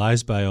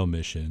lies by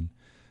omission,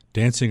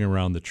 dancing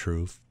around the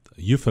truth,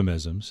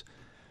 euphemisms.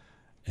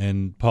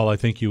 And Paul, I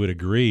think you would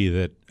agree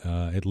that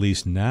at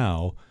least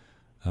now,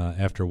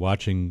 after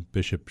watching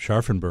Bishop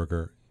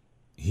Scharfenberger,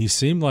 he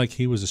seemed like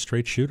he was a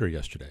straight shooter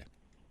yesterday.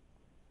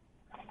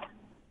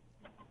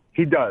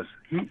 He does.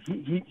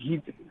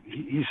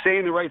 He's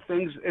saying the right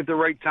things at the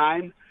right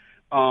time.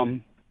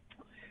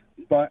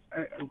 But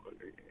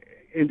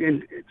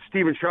and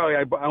Steve and Charlie,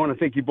 I want to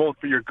thank you both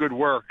for your good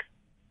work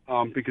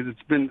because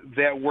it's been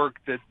that work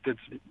that's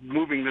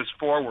moving this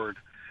forward.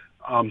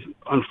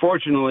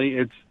 Unfortunately,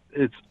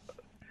 it's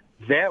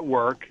that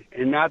work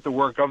and not the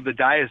work of the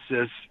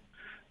diocese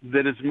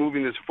that is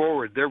moving this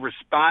forward. They're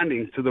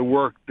responding to the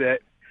work that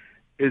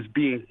is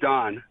being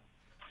done.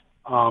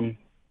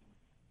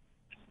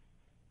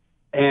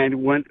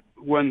 And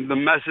when the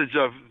message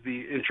of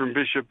the interim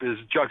bishop is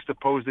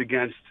juxtaposed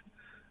against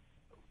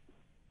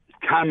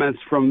comments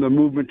from the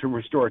movement to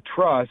restore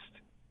trust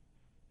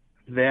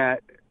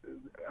that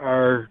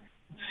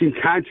seem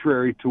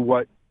contrary to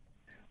what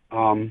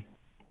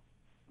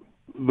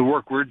the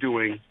work we're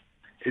doing,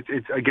 it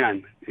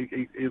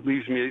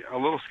leaves me a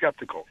little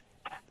skeptical.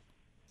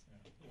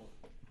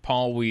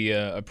 Paul, we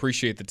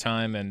appreciate the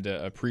time and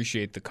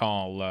appreciate the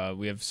call.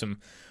 We have some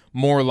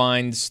more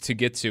lines to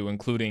get to,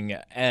 including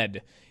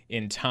Ed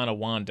in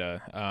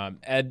Tonawanda.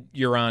 Ed,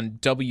 you're on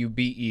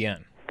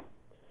WBEN.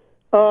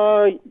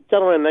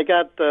 Gentlemen, I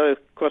got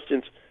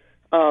questions.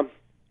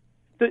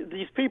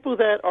 These people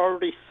that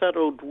already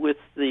settled with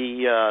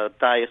the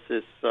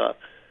diocese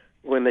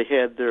when they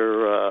had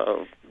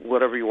their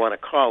whatever you want to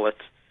call it,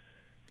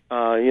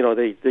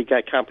 they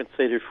got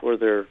compensated for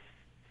their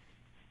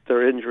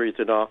injuries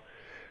and all.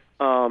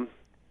 Are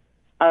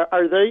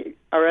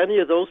any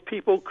of those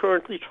people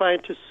currently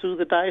trying to sue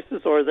the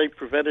diocese, or are they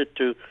prevented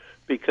to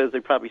because they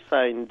probably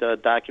signed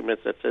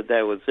documents that said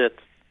that was it?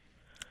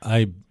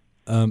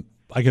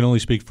 I can only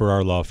speak for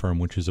our law firm,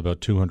 which is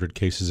about 200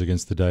 cases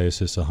against the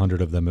diocese.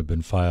 100 of them have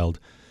been filed.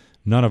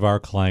 None of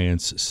our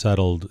clients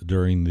settled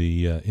during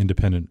the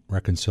Independent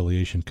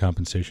Reconciliation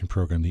Compensation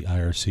Program, the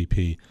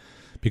IRCP,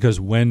 because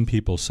when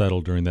people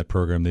settled during that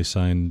program, they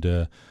signed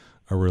a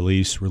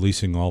release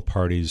releasing all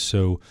parties.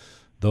 So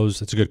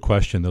that's a good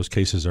question. Those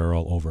cases are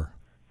all over.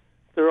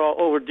 They're all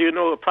over. Do you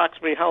know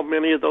approximately how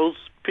many of those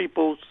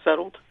people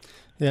settled?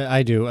 Yeah,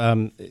 I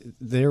do.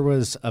 There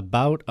was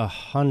about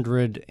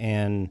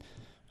 110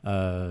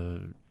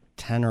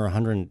 or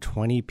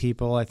 120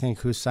 people, I think,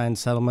 who signed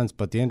settlements.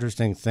 But the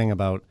interesting thing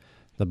about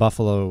the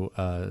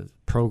Buffalo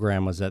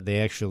program was that they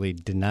actually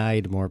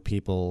denied more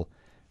people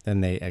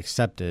than they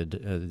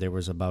accepted. There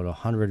was about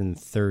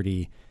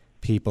 130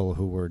 people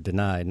who were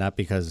denied, not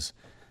because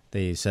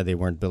they said they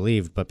weren't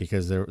believed, but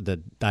because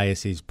the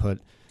diocese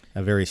put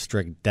a very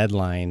strict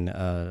deadline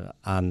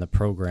on the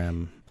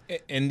program.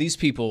 And these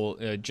people,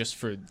 they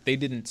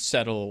didn't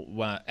settle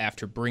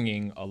after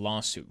bringing a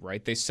lawsuit,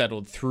 right? They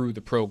settled through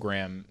the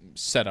program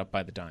set up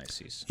by the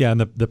diocese. Yeah, and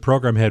the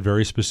program had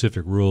very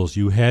specific rules.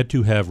 You had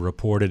to have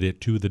reported it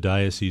to the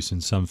diocese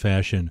in some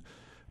fashion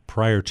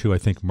prior to, I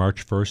think,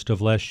 March 1st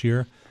of last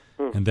year,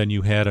 and then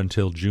you had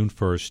until June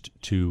 1st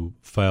to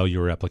file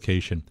your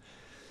application.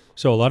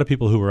 So a lot of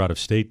people who were out of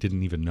state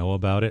didn't even know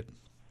about it,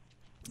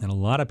 and a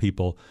lot of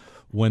people,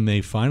 when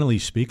they finally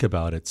speak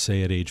about it,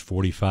 say at age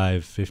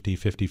 45, 50,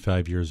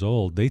 55 years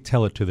old, they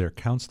tell it to their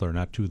counselor,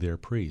 not to their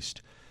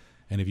priest.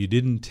 And if you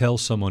didn't tell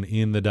someone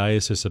in the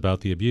diocese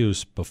about the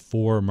abuse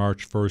before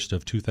March 1st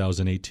of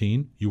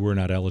 2018, you were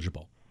not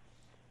eligible.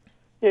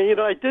 Yeah,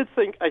 I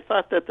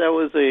thought that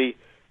was a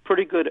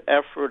pretty good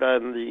effort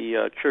on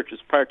the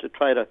church's part to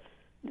try to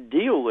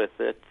deal with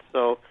it.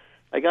 So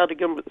I got to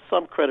give them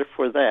some credit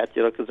for that,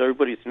 because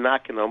everybody's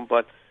knocking them.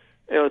 But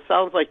it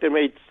sounds like they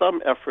made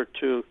some effort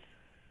to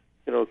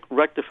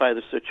rectify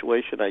the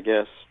situation, I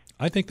guess.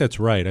 I think that's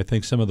right. I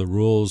think some of the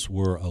rules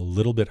were a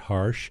little bit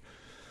harsh.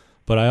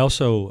 But I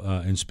also,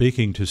 in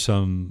speaking to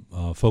some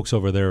folks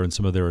over there and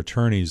some of their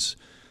attorneys,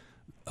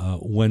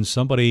 when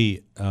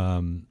somebody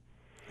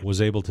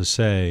was able to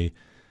say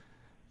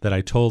that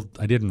I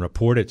didn't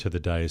report it to the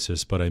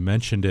diocese, but I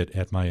mentioned it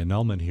at my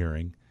annulment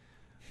hearing,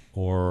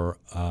 or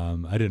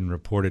I didn't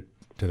report it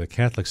to the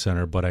Catholic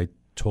Center, but I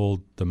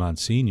told the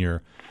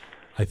Monsignor,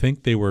 I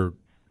think they were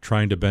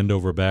trying to bend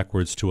over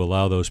backwards to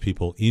allow those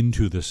people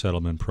into the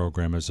settlement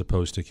program as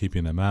opposed to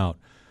keeping them out.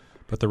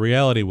 But the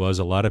reality was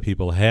a lot of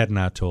people had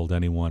not told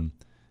anyone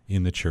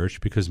in the church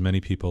because many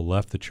people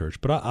left the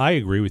church. But I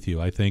agree with you.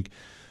 I think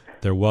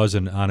there was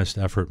an honest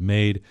effort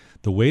made.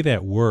 The way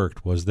that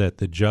worked was that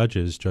the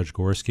judges, Judge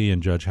Gorski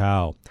and Judge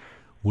Howe,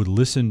 would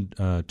listen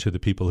to the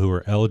people who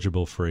were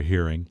eligible for a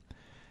hearing,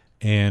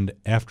 and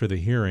after the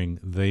hearing,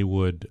 they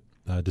would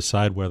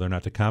decide whether or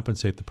not to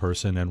compensate the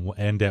person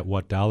and at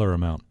what dollar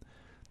amount.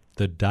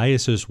 The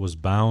diocese was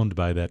bound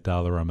by that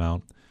dollar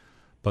amount,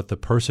 but the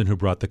person who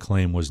brought the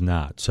claim was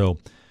not. So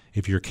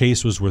if your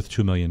case was worth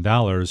 $2 million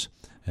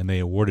and they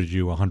awarded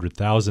you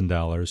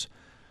 $100,000,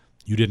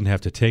 you didn't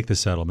have to take the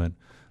settlement.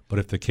 But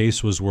if the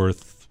case was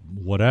worth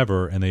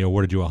whatever and they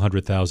awarded you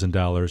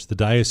 $100,000, the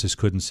diocese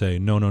couldn't say,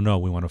 no,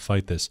 we want to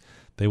fight this.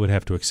 They would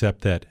have to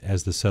accept that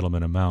as the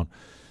settlement amount.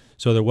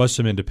 So there was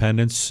some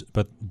independence,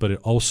 but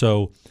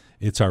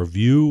it's our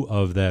view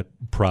of that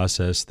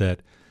process that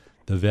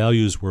the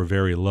values were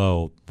very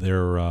low.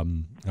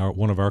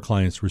 One of our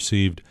clients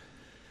received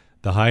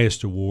the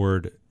highest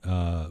award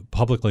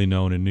publicly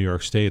known in New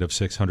York State of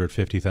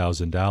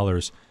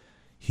 $650,000.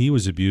 He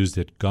was abused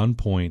at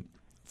gunpoint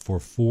for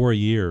 4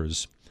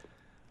 years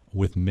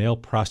with male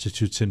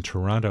prostitutes in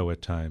Toronto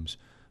at times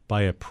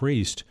by a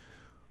priest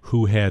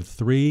who had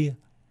 3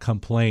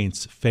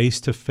 complaints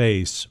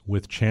face-to-face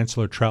with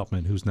Chancellor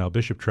Troutman, who's now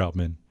Bishop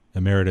Troutman,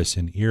 emeritus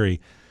in Erie.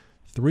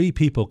 3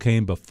 people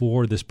came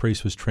before this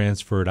priest was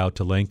transferred out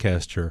to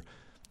Lancaster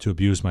to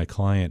abuse my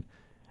client.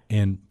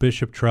 And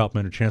Bishop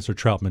Troutman or Chancellor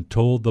Troutman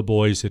told the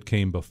boys that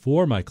came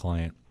before my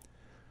client,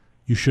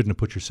 you shouldn't have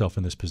put yourself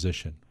in this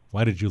position.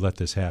 Why did you let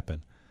this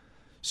happen?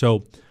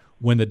 So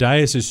when the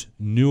diocese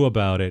knew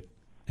about it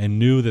and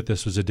knew that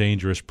this was a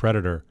dangerous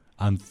predator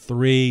on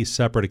 3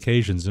 separate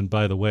occasions, and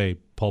by the way,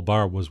 Paul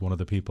Barr was one of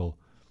the people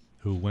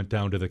who went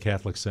down to the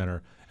Catholic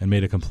Center and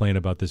made a complaint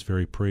about this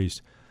very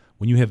priest.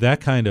 When you have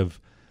that kind of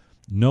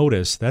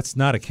notice, that's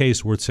not a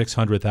case worth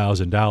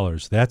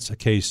 $600,000. That's a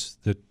case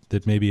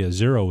that maybe a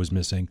zero is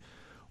missing.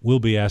 We'll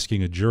be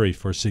asking a jury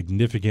for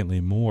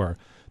significantly more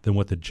than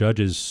what the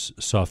judges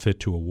saw fit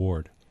to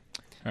award.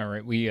 All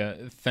right. We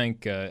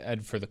thank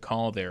Ed for the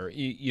call there.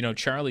 You know,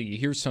 Charlie, you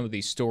hear some of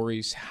these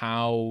stories,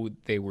 how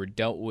they were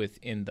dealt with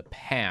in the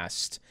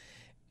past,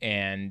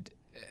 and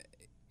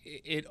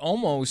it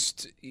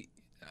almost,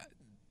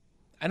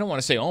 I don't want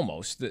to say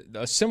almost,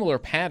 a similar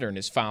pattern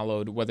is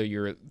followed, whether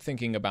you're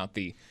thinking about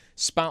the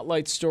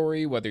Spotlight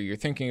story, whether you're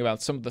thinking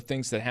about some of the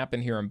things that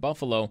happen here in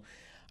Buffalo.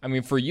 I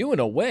mean, for you, in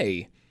a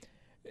way,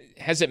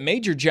 has it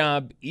made your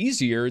job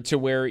easier to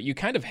where you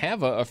kind of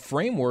have a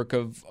framework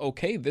of,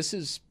 okay, this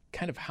is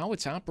kind of how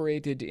it's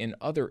operated in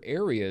other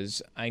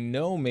areas? I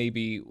know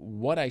maybe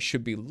what I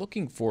should be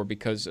looking for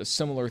because a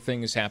similar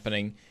thing is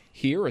happening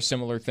here, a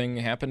similar thing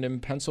happened in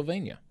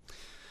Pennsylvania.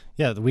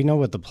 Yeah, we know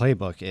what the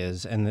playbook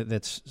is, and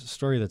that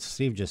story that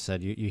Steve just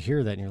said, you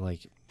hear that and you're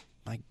like,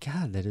 my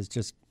God, that is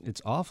just,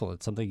 it's awful.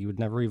 It's something you would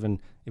never even,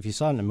 if you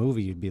saw it in a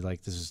movie, you'd be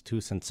like, this is too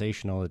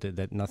sensational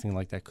that nothing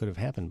like that could have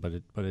happened,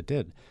 but it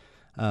did.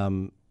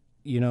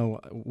 You know,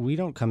 we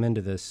don't come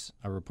into this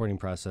reporting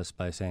process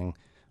by saying,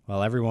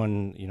 well,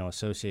 everyone, you know,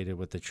 associated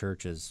with the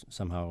church is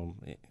somehow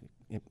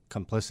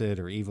complicit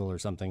or evil or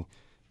something.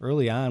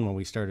 Early on, when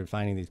we started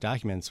finding these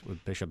documents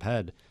with Bishop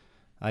Head,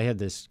 I had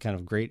this kind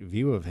of great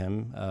view of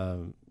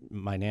him.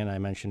 My Nana, I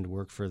mentioned,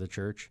 worked for the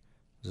church,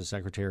 was a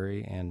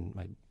secretary, and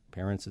my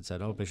parents had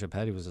said, oh, Bishop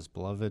Head, he was this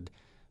beloved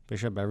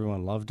bishop.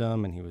 Everyone loved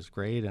him, and he was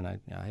great, and I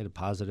had a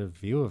positive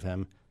view of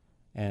him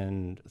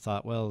and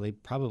thought, well, they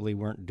probably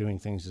weren't doing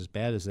things as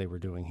bad as they were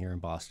doing here in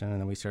Boston.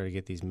 And then we started to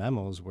get these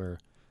memos where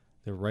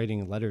they're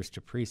writing letters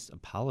to priests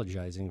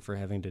apologizing for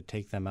having to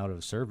take them out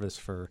of service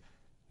for,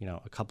 you know,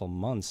 a couple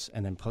months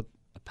and then put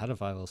a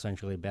pedophile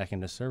essentially back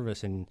into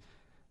service and,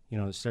 you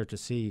know, start to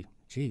see,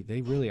 gee,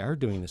 they really are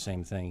doing the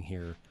same thing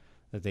here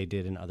that they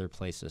did in other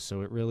places. So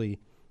it really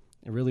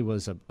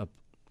was a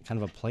kind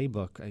of a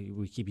playbook.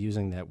 We keep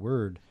using that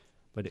word,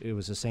 but it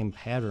was the same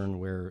pattern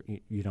where,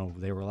 you know,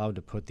 they were allowed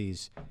to put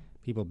these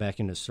people back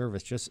into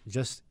service just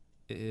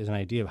as an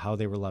idea of how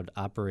they were allowed to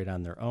operate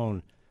on their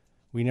own.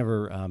 We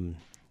never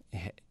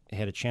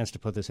had a chance to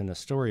put this in the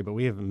story, but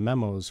we have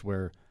memos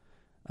where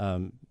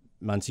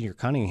Monsignor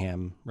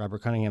Cunningham,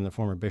 Robert Cunningham, the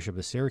former Bishop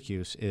of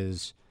Syracuse,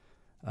 is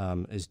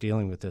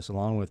dealing with this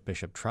along with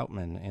Bishop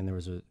Troutman, and there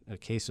was a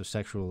case of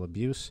sexual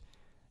abuse,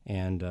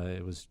 and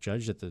it was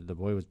judged that the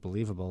boy was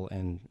believable,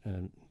 and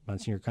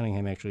Monsignor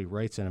Cunningham actually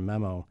writes in a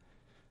memo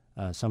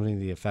something to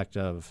the effect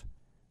of,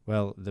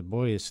 well, the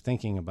boy is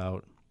thinking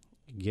about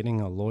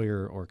getting a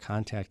lawyer or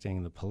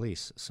contacting the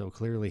police, so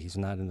clearly he's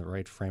not in the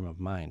right frame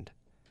of mind.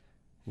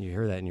 And you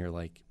hear that and you're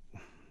like,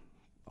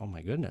 oh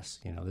my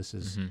goodness, you know,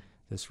 this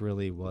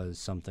really was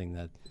something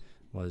that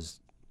was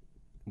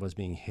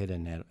being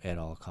hidden at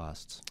all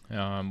costs.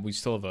 We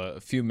still have a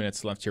few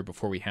minutes left here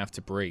before we have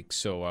to break,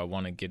 so I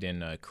want to get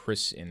in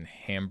Chris in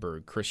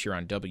Hamburg. Chris, you're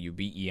on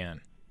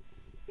WBEN.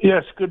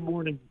 Yes, good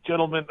morning,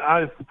 gentlemen.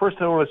 First,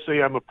 I want to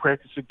say I'm a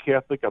practicing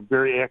Catholic. I'm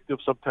very active.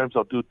 Sometimes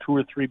I'll do 2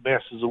 or 3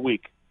 masses a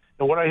week.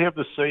 And what I have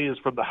to say is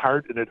from the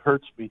heart, and it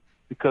hurts me,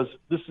 because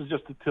this is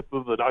just the tip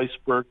of an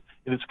iceberg,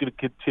 and it's going to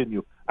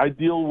continue. I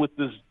deal with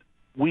this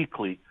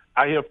weekly.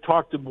 I have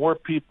talked to more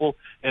people,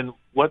 and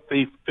what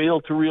they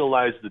fail to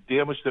realize, the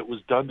damage that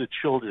was done to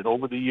children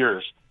over the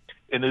years.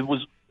 And it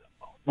was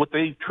what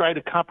they try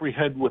to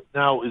comprehend with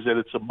now is that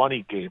it's a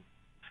money game.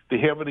 They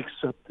haven't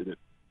accepted it.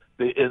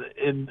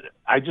 And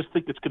I just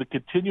think it's going to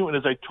continue. And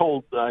as I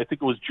told, I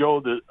think it was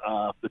Joe,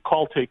 the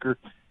call taker,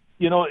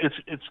 you know, it's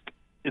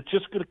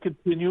just going to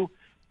continue.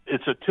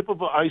 It's a tip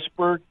of an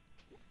iceberg.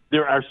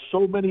 There are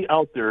so many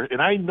out there,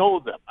 and I know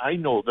them. I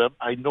know them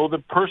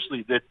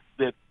personally that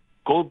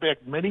go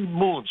back many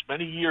moons,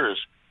 many years,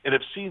 and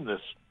have seen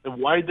this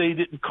and why they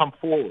didn't come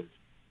forward.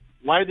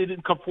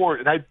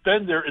 And I've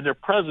been there in their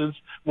presence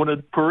when a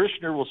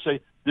parishioner will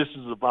say, this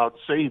is about,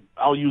 say,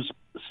 I'll use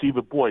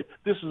Stephen Boyd,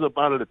 this is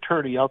about an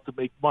attorney out to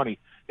make money.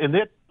 And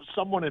that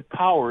someone in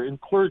power, in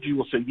clergy,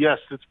 will say, yes,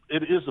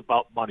 it is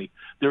about money.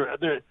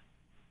 I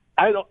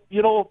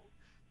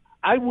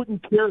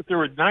wouldn't care if there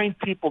were 9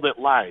 people that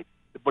lied,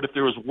 but if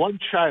there was one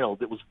child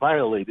that was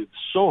violated,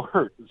 so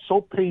hurt and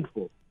so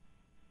painful,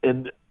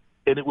 and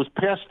it was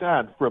passed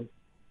on from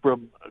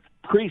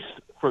priest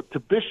to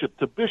bishop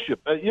to bishop.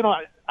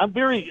 I'm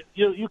very,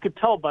 you can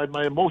tell by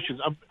my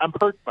emotions, I'm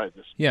hurt by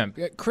this. Yeah.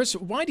 Chris,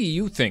 why do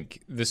you think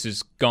this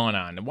has gone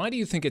on? Why do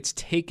you think it's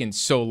taken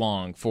so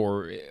long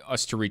for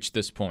us to reach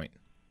this point?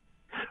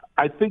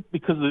 I think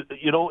because,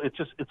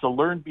 it's a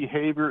learned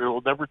behavior. It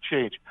will never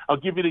change. I'll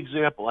give you an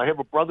example. I have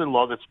a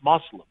brother-in-law that's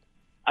Muslim.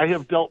 I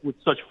have dealt with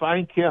such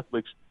fine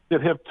Catholics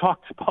that have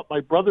talked about my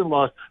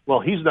brother-in-law.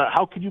 Well, he's not.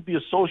 How can you be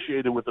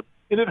associated with him?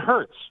 And it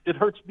hurts. It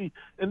hurts me.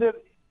 And then,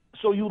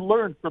 so you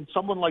learn from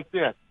someone like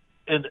that,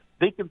 and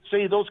they can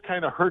say those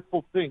kind of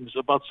hurtful things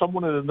about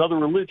someone in another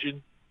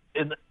religion.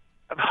 And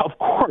of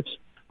course,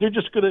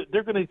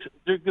 they're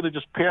gonna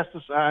just pass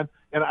this on.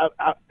 And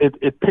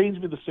it pains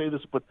me to say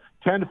this, but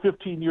 10 to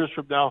 15 years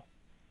from now,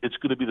 it's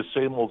going to be the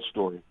same old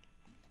story.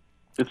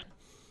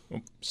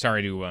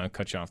 Sorry to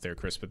cut you off there,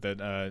 Chris, but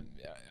that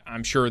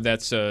I'm sure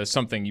that's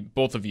something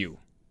both of you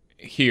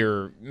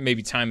hear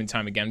maybe time and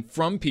time again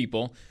from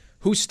people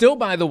who still,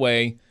 by the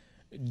way,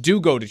 do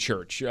go to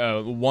church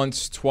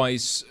once,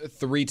 twice,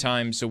 3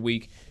 times a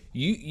week.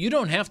 You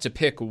don't have to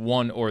pick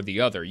one or the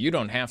other. You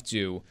don't have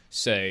to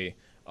say,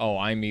 oh,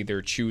 I'm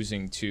either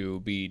choosing to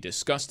be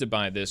disgusted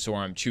by this or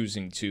I'm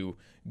choosing to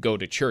go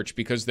to church,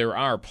 because there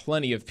are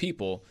plenty of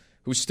people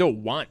who still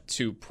want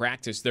to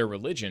practice their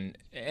religion,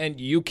 and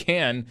you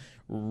can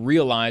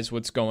realize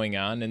what's going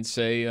on and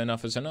say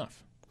enough is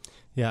enough.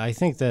 Yeah, I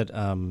think that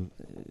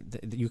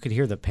you could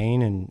hear the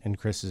pain in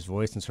Chris's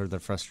voice and sort of the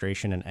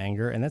frustration and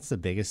anger, and that's the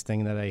biggest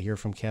thing that I hear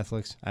from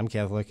Catholics. I'm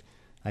Catholic.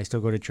 I still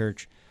go to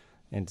church,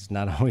 and it's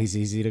not always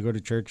easy to go to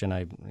church, and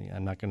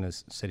I'm not going to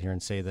sit here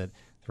and say that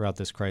throughout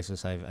this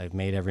crisis I've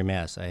made every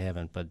Mass. I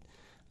haven't, but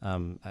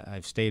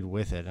I've stayed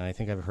with it, and I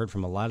think I've heard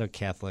from a lot of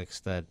Catholics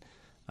that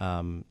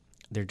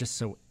they're just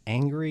so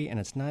angry, and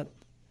it's not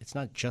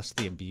just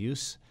the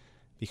abuse,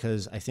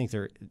 because I think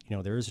there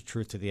is a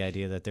truth to the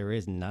idea that there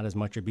is not as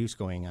much abuse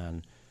going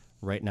on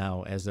right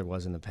now as there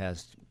was in the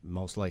past,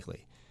 most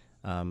likely.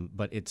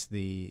 But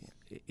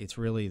it's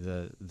really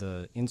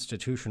the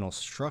institutional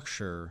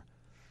structure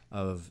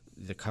of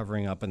the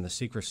covering up and the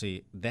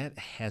secrecy that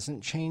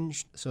hasn't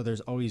changed. So there's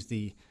always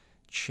the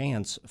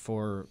chance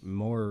for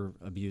more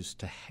abuse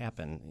to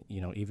happen,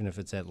 even if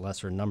it's at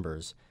lesser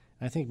numbers.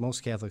 And I think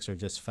most Catholics are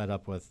just fed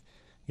up with,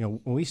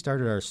 when we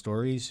started our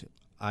stories,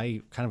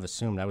 I kind of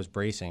assumed, I was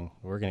bracing,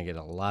 we're going to get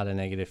a lot of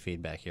negative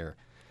feedback here.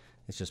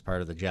 It's just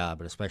part of the job,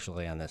 but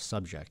especially on this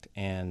subject.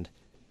 And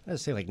I'd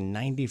say like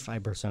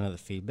 95% of the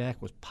feedback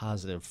was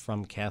positive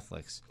from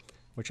Catholics,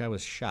 which I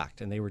was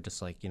shocked. And they were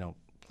just like,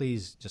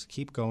 please just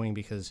keep going,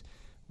 because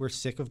we're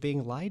sick of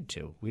being lied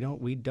to. We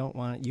don't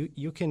want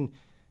you can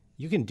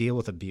deal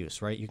with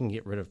abuse, right? You can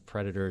get rid of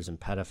predators and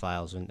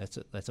pedophiles, and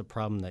that's a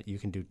problem that you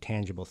can do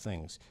tangible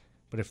things.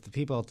 But if the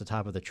people at the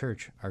top of the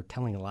church are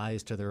telling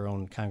lies to their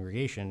own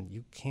congregation,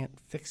 you can't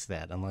fix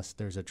that unless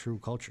there's a true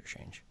culture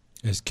change.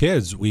 As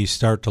kids, we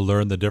start to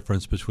learn the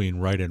difference between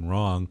right and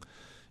wrong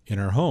in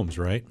our homes,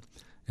 right?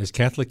 As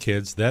Catholic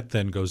kids, that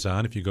then goes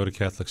on. If you go to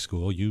Catholic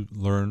school, you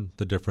learn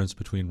the difference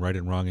between right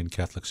and wrong in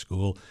Catholic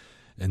school.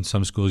 In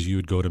some schools, you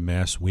would go to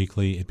Mass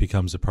weekly. It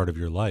becomes a part of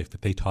your life.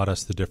 But they taught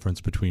us the difference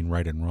between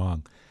right and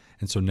wrong.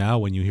 And so now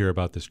when you hear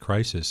about this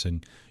crisis,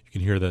 and you can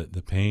hear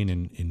the pain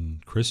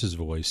in Chris's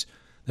voice,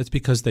 that's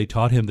because they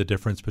taught him the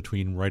difference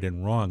between right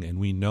and wrong. And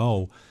we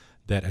know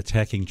that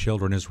attacking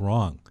children is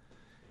wrong.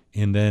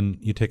 And then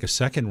you take a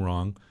second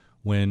wrong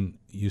when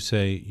you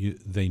say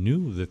they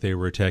knew that they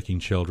were attacking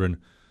children,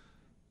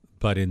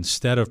 but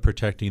instead of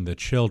protecting the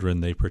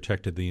children, they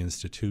protected the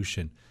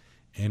institution.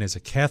 And as a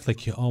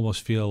Catholic, you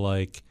almost feel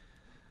like,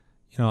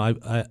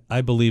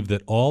 I believe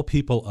that all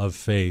people of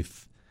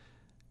faith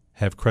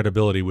have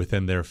credibility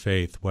within their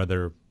faith,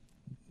 whether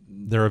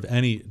they're of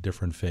any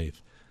different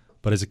faith.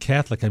 But as a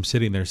Catholic, I'm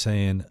sitting there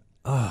saying,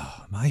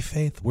 oh, my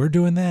faith, we're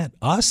doing that?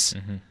 Us?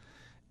 Mm-hmm.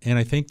 And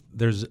I think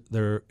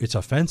it's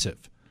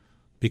offensive,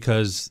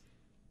 because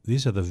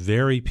these are the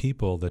very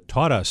people that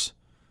taught us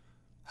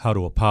how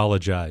to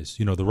apologize.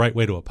 The right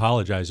way to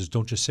apologize is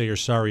don't just say you're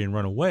sorry and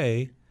run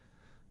away.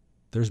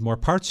 There's more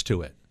parts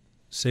to it.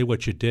 Say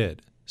what you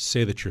did.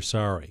 Say that you're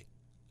sorry.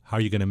 How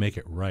are you going to make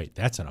it right?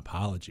 That's an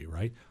apology,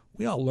 right?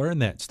 We all learn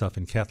that stuff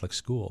in Catholic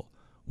school.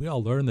 We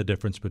all learn the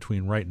difference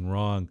between right and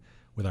wrong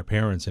with our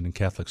parents and in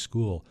Catholic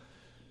school.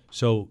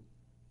 So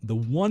the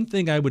one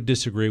thing I would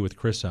disagree with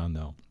Chris on,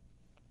 though,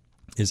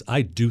 is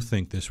I do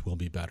think this will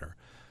be better,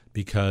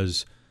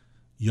 because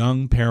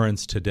young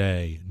parents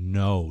today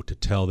know to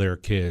tell their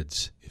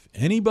kids, if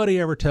anybody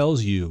ever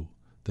tells you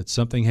that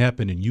something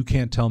happened and you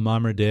can't tell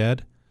mom or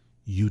dad,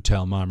 you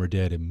tell mom or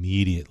dad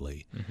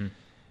immediately. Mm-hmm.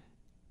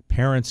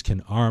 Parents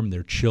can arm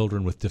their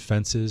children with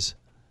defenses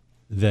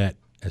that,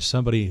 as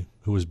somebody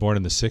who was born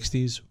in the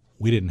 60s,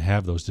 we didn't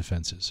have those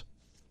defenses.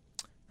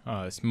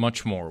 It's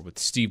much more with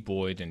Steve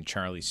Boyd and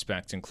Charlie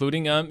Specht,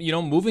 including,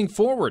 moving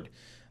forward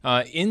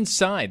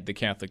inside the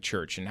Catholic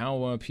Church and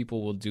how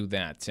people will do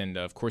that. And,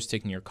 of course,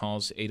 taking your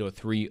calls,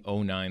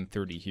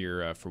 803-0930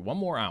 here for one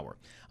more hour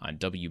on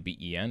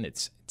WBEN.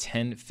 It's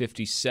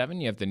 10:57.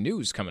 You have the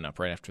news coming up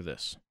right after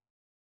this.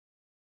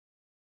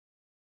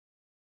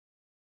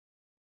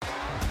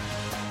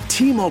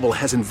 T-Mobile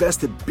has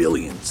invested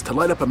billions to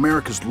light up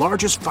America's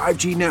largest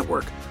 5G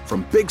network,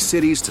 from big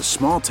cities to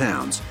small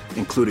towns,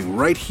 including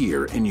right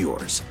here in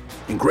yours.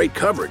 And great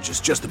coverage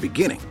is just the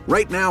beginning.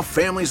 Right now,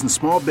 families and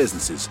small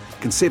businesses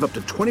can save up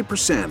to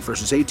 20%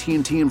 versus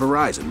AT&T and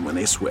Verizon when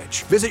they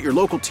switch. Visit your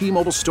local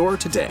T-Mobile store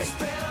today.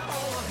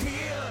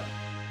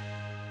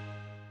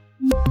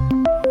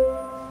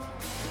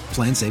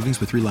 Plan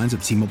savings with 3 lines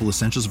of T-Mobile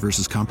Essentials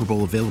versus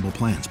comparable available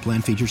plans.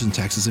 Plan features and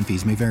taxes and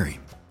fees may vary.